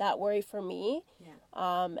worry for me. Yeah.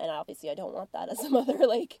 And obviously I don't want that as a mother.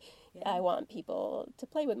 Like, I want people to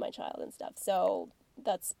play with my child and stuff. So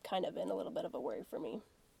that's kind of been a little bit of a worry for me.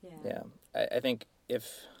 Yeah. I think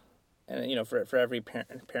for every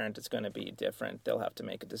parent, it's going to be different. They'll have to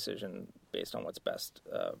make a decision based on what's best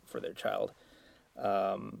for their child.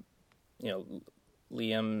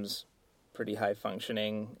 Liam's pretty high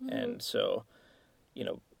functioning, and so,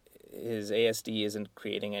 his ASD isn't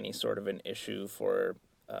creating any sort of an issue for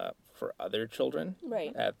other children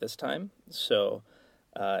at this time. So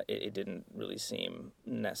it didn't really seem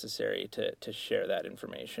necessary to share that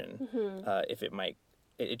information. If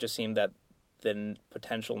it just seemed that the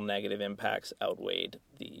potential negative impacts outweighed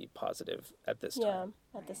the positive at this time.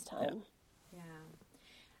 Yeah, at this time. Yeah.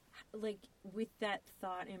 Like, with that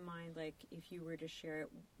thought in mind, like, if you were to share it,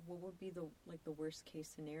 what would be the worst case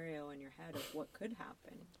scenario in your head of what could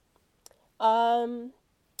happen?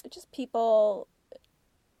 Just people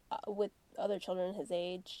with other children his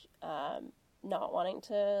age, not wanting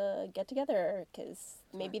to get together because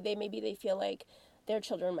maybe they feel like their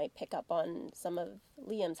children might pick up on some of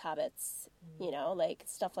Liam's habits, like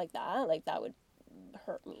stuff like that. Like, that would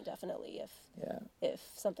hurt me definitely if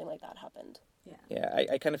something like that happened. Yeah,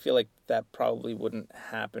 I kind of feel like that probably wouldn't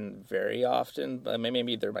happen very often, but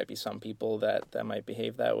maybe there might be some people that might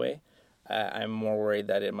behave that way. I'm more worried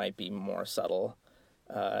that it might be more subtle,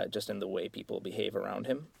 just in the way people behave around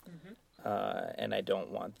him. And I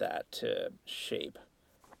don't want that to shape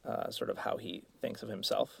sort of how he thinks of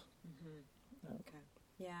himself. Okay.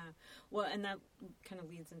 Yeah. Well, and that kind of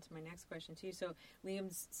leads into my next question, too. So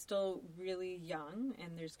Liam's still really young,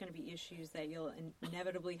 and there's going to be issues that you'll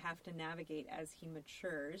inevitably have to navigate as he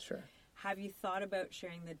matures. Sure. Have you thought about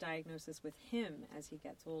sharing the diagnosis with him as he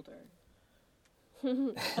gets older?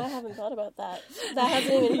 I haven't thought about that. That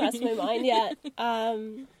hasn't even crossed my mind yet.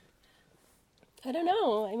 I don't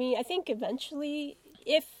know. I mean, I think eventually,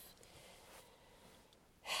 I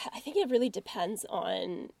think it really depends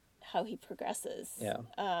on how he progresses. Yeah.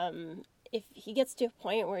 If he gets to a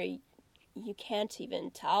point where you can't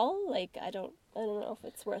even tell, like, I don't know if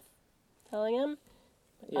it's worth telling him.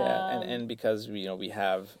 Yeah, and because we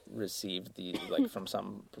have received from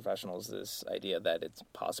some professionals this idea that it's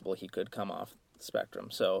possible he could come off the spectrum.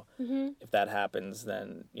 So if that happens,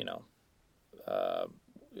 then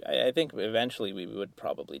I think eventually we would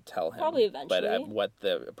probably tell him. Probably eventually. But at what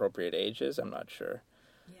the appropriate age is, I'm not sure.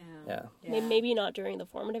 Yeah. Maybe not during the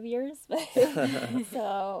formative years, but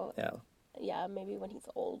so maybe when he's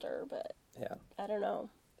older. But I don't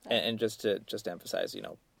know. And just to emphasize,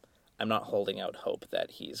 I'm not holding out hope that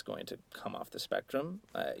he's going to come off the spectrum.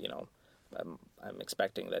 I'm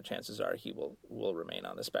expecting that chances are he will remain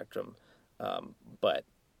on the spectrum. But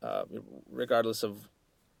regardless of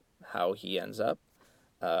how he ends up,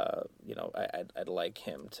 I'd like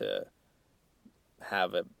him to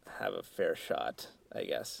have a fair shot, I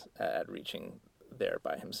guess, at reaching there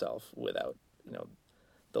by himself without,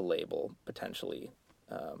 the label potentially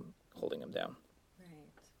holding him down.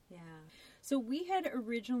 Right. Yeah. So we had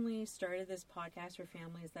originally started this podcast for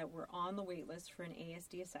families that were on the wait list for an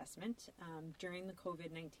ASD assessment during the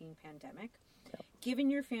COVID-19 pandemic. Yeah. Given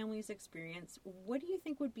your family's experience, what do you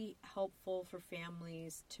think would be helpful for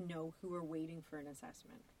families to know who are waiting for an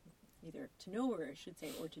assessment? Either to know, or I should say,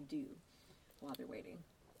 or to do while they're waiting.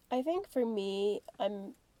 I think for me,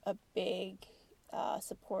 I'm a big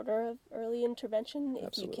supporter of early intervention.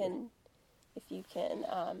 Absolutely. If you can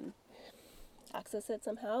access it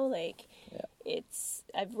somehow, I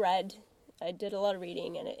did a lot of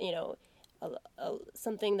reading, and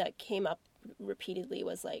something that came up repeatedly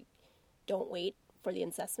was like, don't wait for the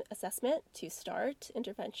assessment to start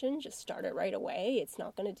intervention. Just start it right away. It's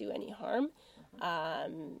not going to do any harm.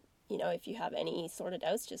 If you have any sort of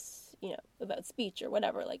doubts, just, about speech or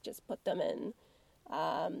whatever, just put them in,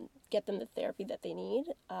 get them the therapy that they need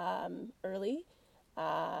early,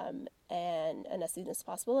 and as soon as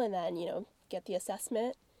possible, and then, get the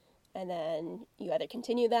assessment, and then you either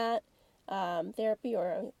continue that therapy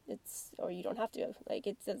or you don't have to.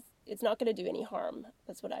 It's not going to do any harm.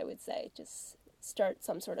 That's what I would say. Just start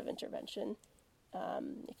some sort of intervention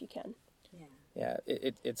if you can. Yeah,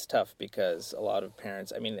 it's tough because a lot of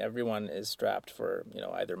parents, everyone is strapped for,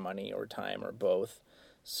 either money or time or both.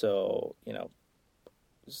 So,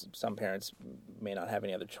 some parents may not have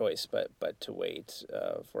any other choice but to wait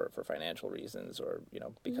for financial reasons or,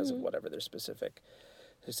 because of whatever their specific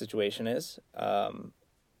situation is.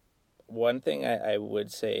 One thing I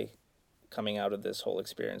would say coming out of this whole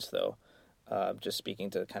experience, though, just speaking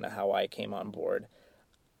to kind of how I came on board,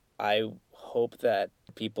 I hope that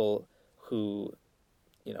people who,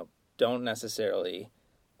 don't necessarily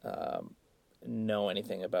know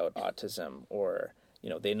anything about autism, or,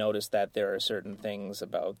 they notice that there are certain things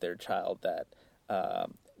about their child that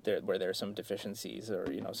where there are some deficiencies or,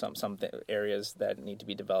 some areas that need to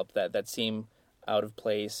be developed that seem out of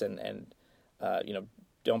place, and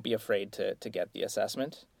don't be afraid to get the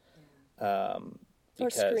assessment. Or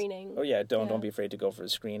screening. Oh yeah, don't be afraid to go for a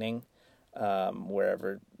screening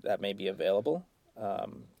wherever that may be available,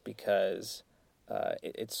 because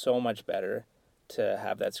it's so much better to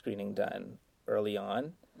have that screening done early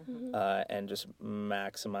on, and just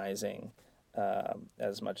maximizing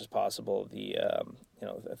as much as possible the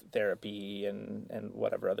the therapy and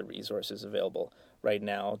whatever other resources available right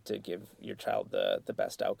now to give your child the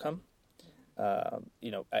best outcome.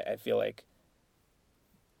 I feel like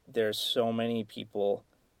there's so many people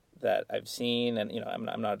that I've seen, and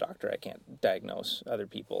I'm not a doctor, I can't diagnose other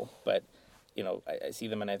people, but I see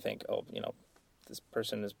them and I think, this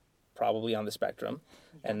person is probably on the spectrum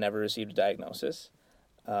and never received a diagnosis.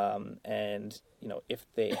 And if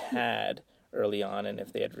they had early on, and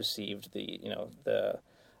if they had received the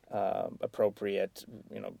appropriate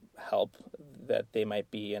help, that they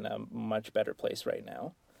might be in a much better place right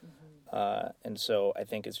now. And so I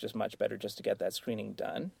think it's just much better just to get that screening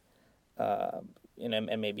done,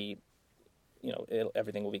 and maybe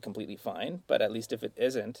everything will be completely fine. But at least if it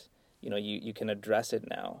isn't, you can address it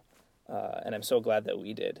now. And I'm so glad that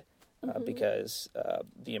we did, because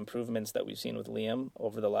the improvements that we've seen with Liam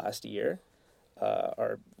over the last year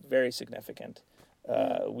are very significant.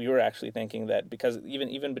 We were actually thinking that because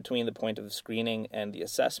even between the point of the screening and the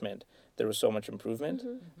assessment, there was so much improvement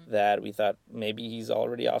that we thought maybe he's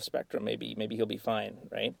already off spectrum. Maybe he'll be fine,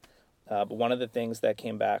 right? But one of the things that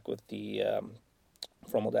came back with the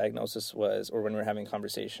formal diagnosis was, or when we were having a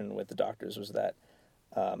conversation with the doctors, was that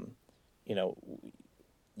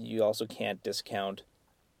you also can't discount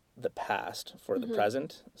the past for the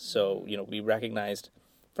present. So, we recognized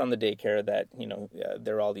from the daycare that,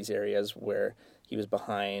 there are all these areas where he was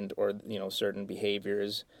behind, or, certain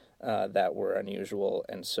behaviors that were unusual.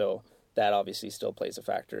 And so that obviously still plays a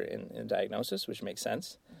factor in diagnosis, which makes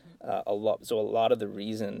sense. A lot of the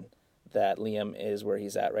reason that Liam is where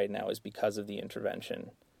he's at right now is because of the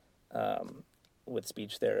intervention with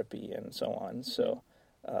speech therapy and so on. So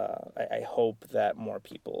I hope that more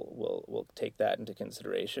people will take that into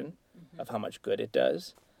consideration of how much good it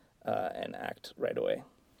does, and act right away.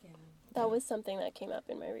 That was something that came up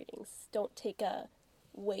in my readings. Don't take a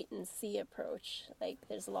wait and see approach.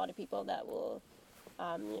 There's a lot of people that will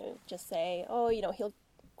just say, he'll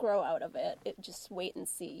grow out of it. Just wait and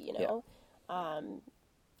see,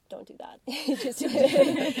 don't do that. just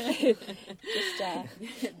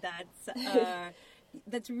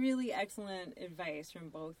That's really excellent advice from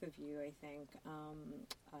both of you, I think.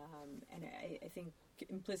 And I think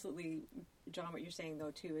implicitly, John, what you're saying,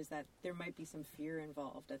 though, too, is that there might be some fear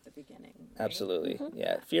involved at the beginning. Right? Absolutely.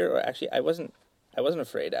 Yeah. Fear, or actually, I wasn't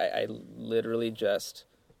afraid. I literally just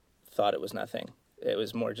thought it was nothing. It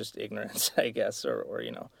was more just ignorance, I guess, or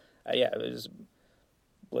it was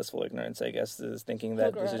blissful ignorance, I guess, is thinking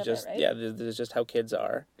that this is just, this is just how kids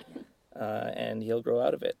are, and he'll grow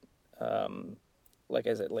out of it. Like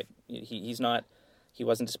I said, like he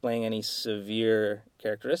wasn't displaying any severe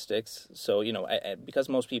characteristics. So, because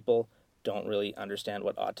most people don't really understand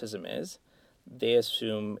what autism is, they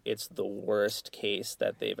assume it's the worst case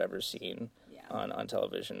that they've ever seen on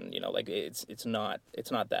television. Like it's not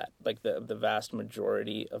that. Like the vast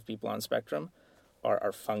majority of people on spectrum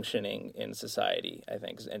are functioning in society, I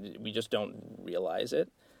think, and we just don't realize it.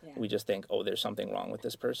 Yeah. We just think, oh, there's something wrong with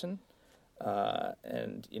this person.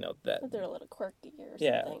 And that they're a little quirky or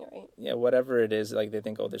something, right? Yeah, whatever it is, like they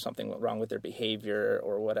think, oh, there's something wrong with their behavior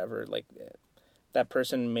or whatever. Like that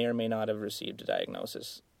person may or may not have received a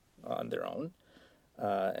diagnosis on their own,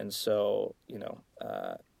 and so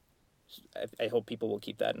I hope people will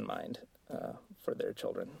keep that in mind for their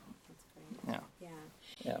children. That's great.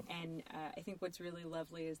 Yeah. And I think what's really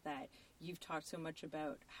lovely is that you've talked so much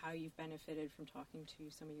about how you've benefited from talking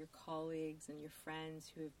to some of your colleagues and your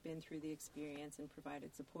friends who have been through the experience and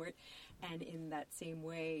provided support. And in that same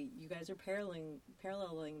way, you guys are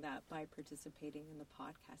paralleling that by participating in the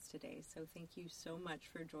podcast today. So thank you so much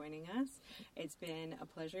for joining us. It's been a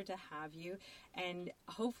pleasure to have you. And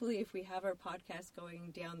hopefully if we have our podcast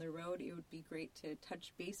going down the road, it would be great to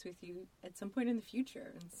touch base with you at some point in the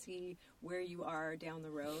future and see where you are down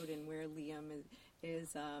the road and where Liam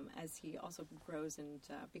is as he also grows and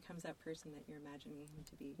becomes that person that you're imagining him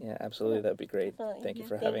to be. Yeah, absolutely. That'd be great. Definitely. Thank you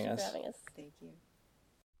for having us. Thank you.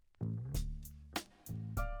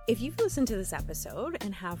 If you've listened to this episode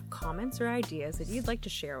and have comments or ideas that you'd like to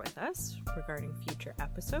share with us regarding future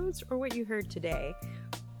episodes or what you heard today,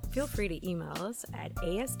 feel free to email us at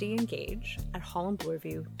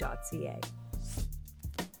asdengage@hollandbloorview.ca.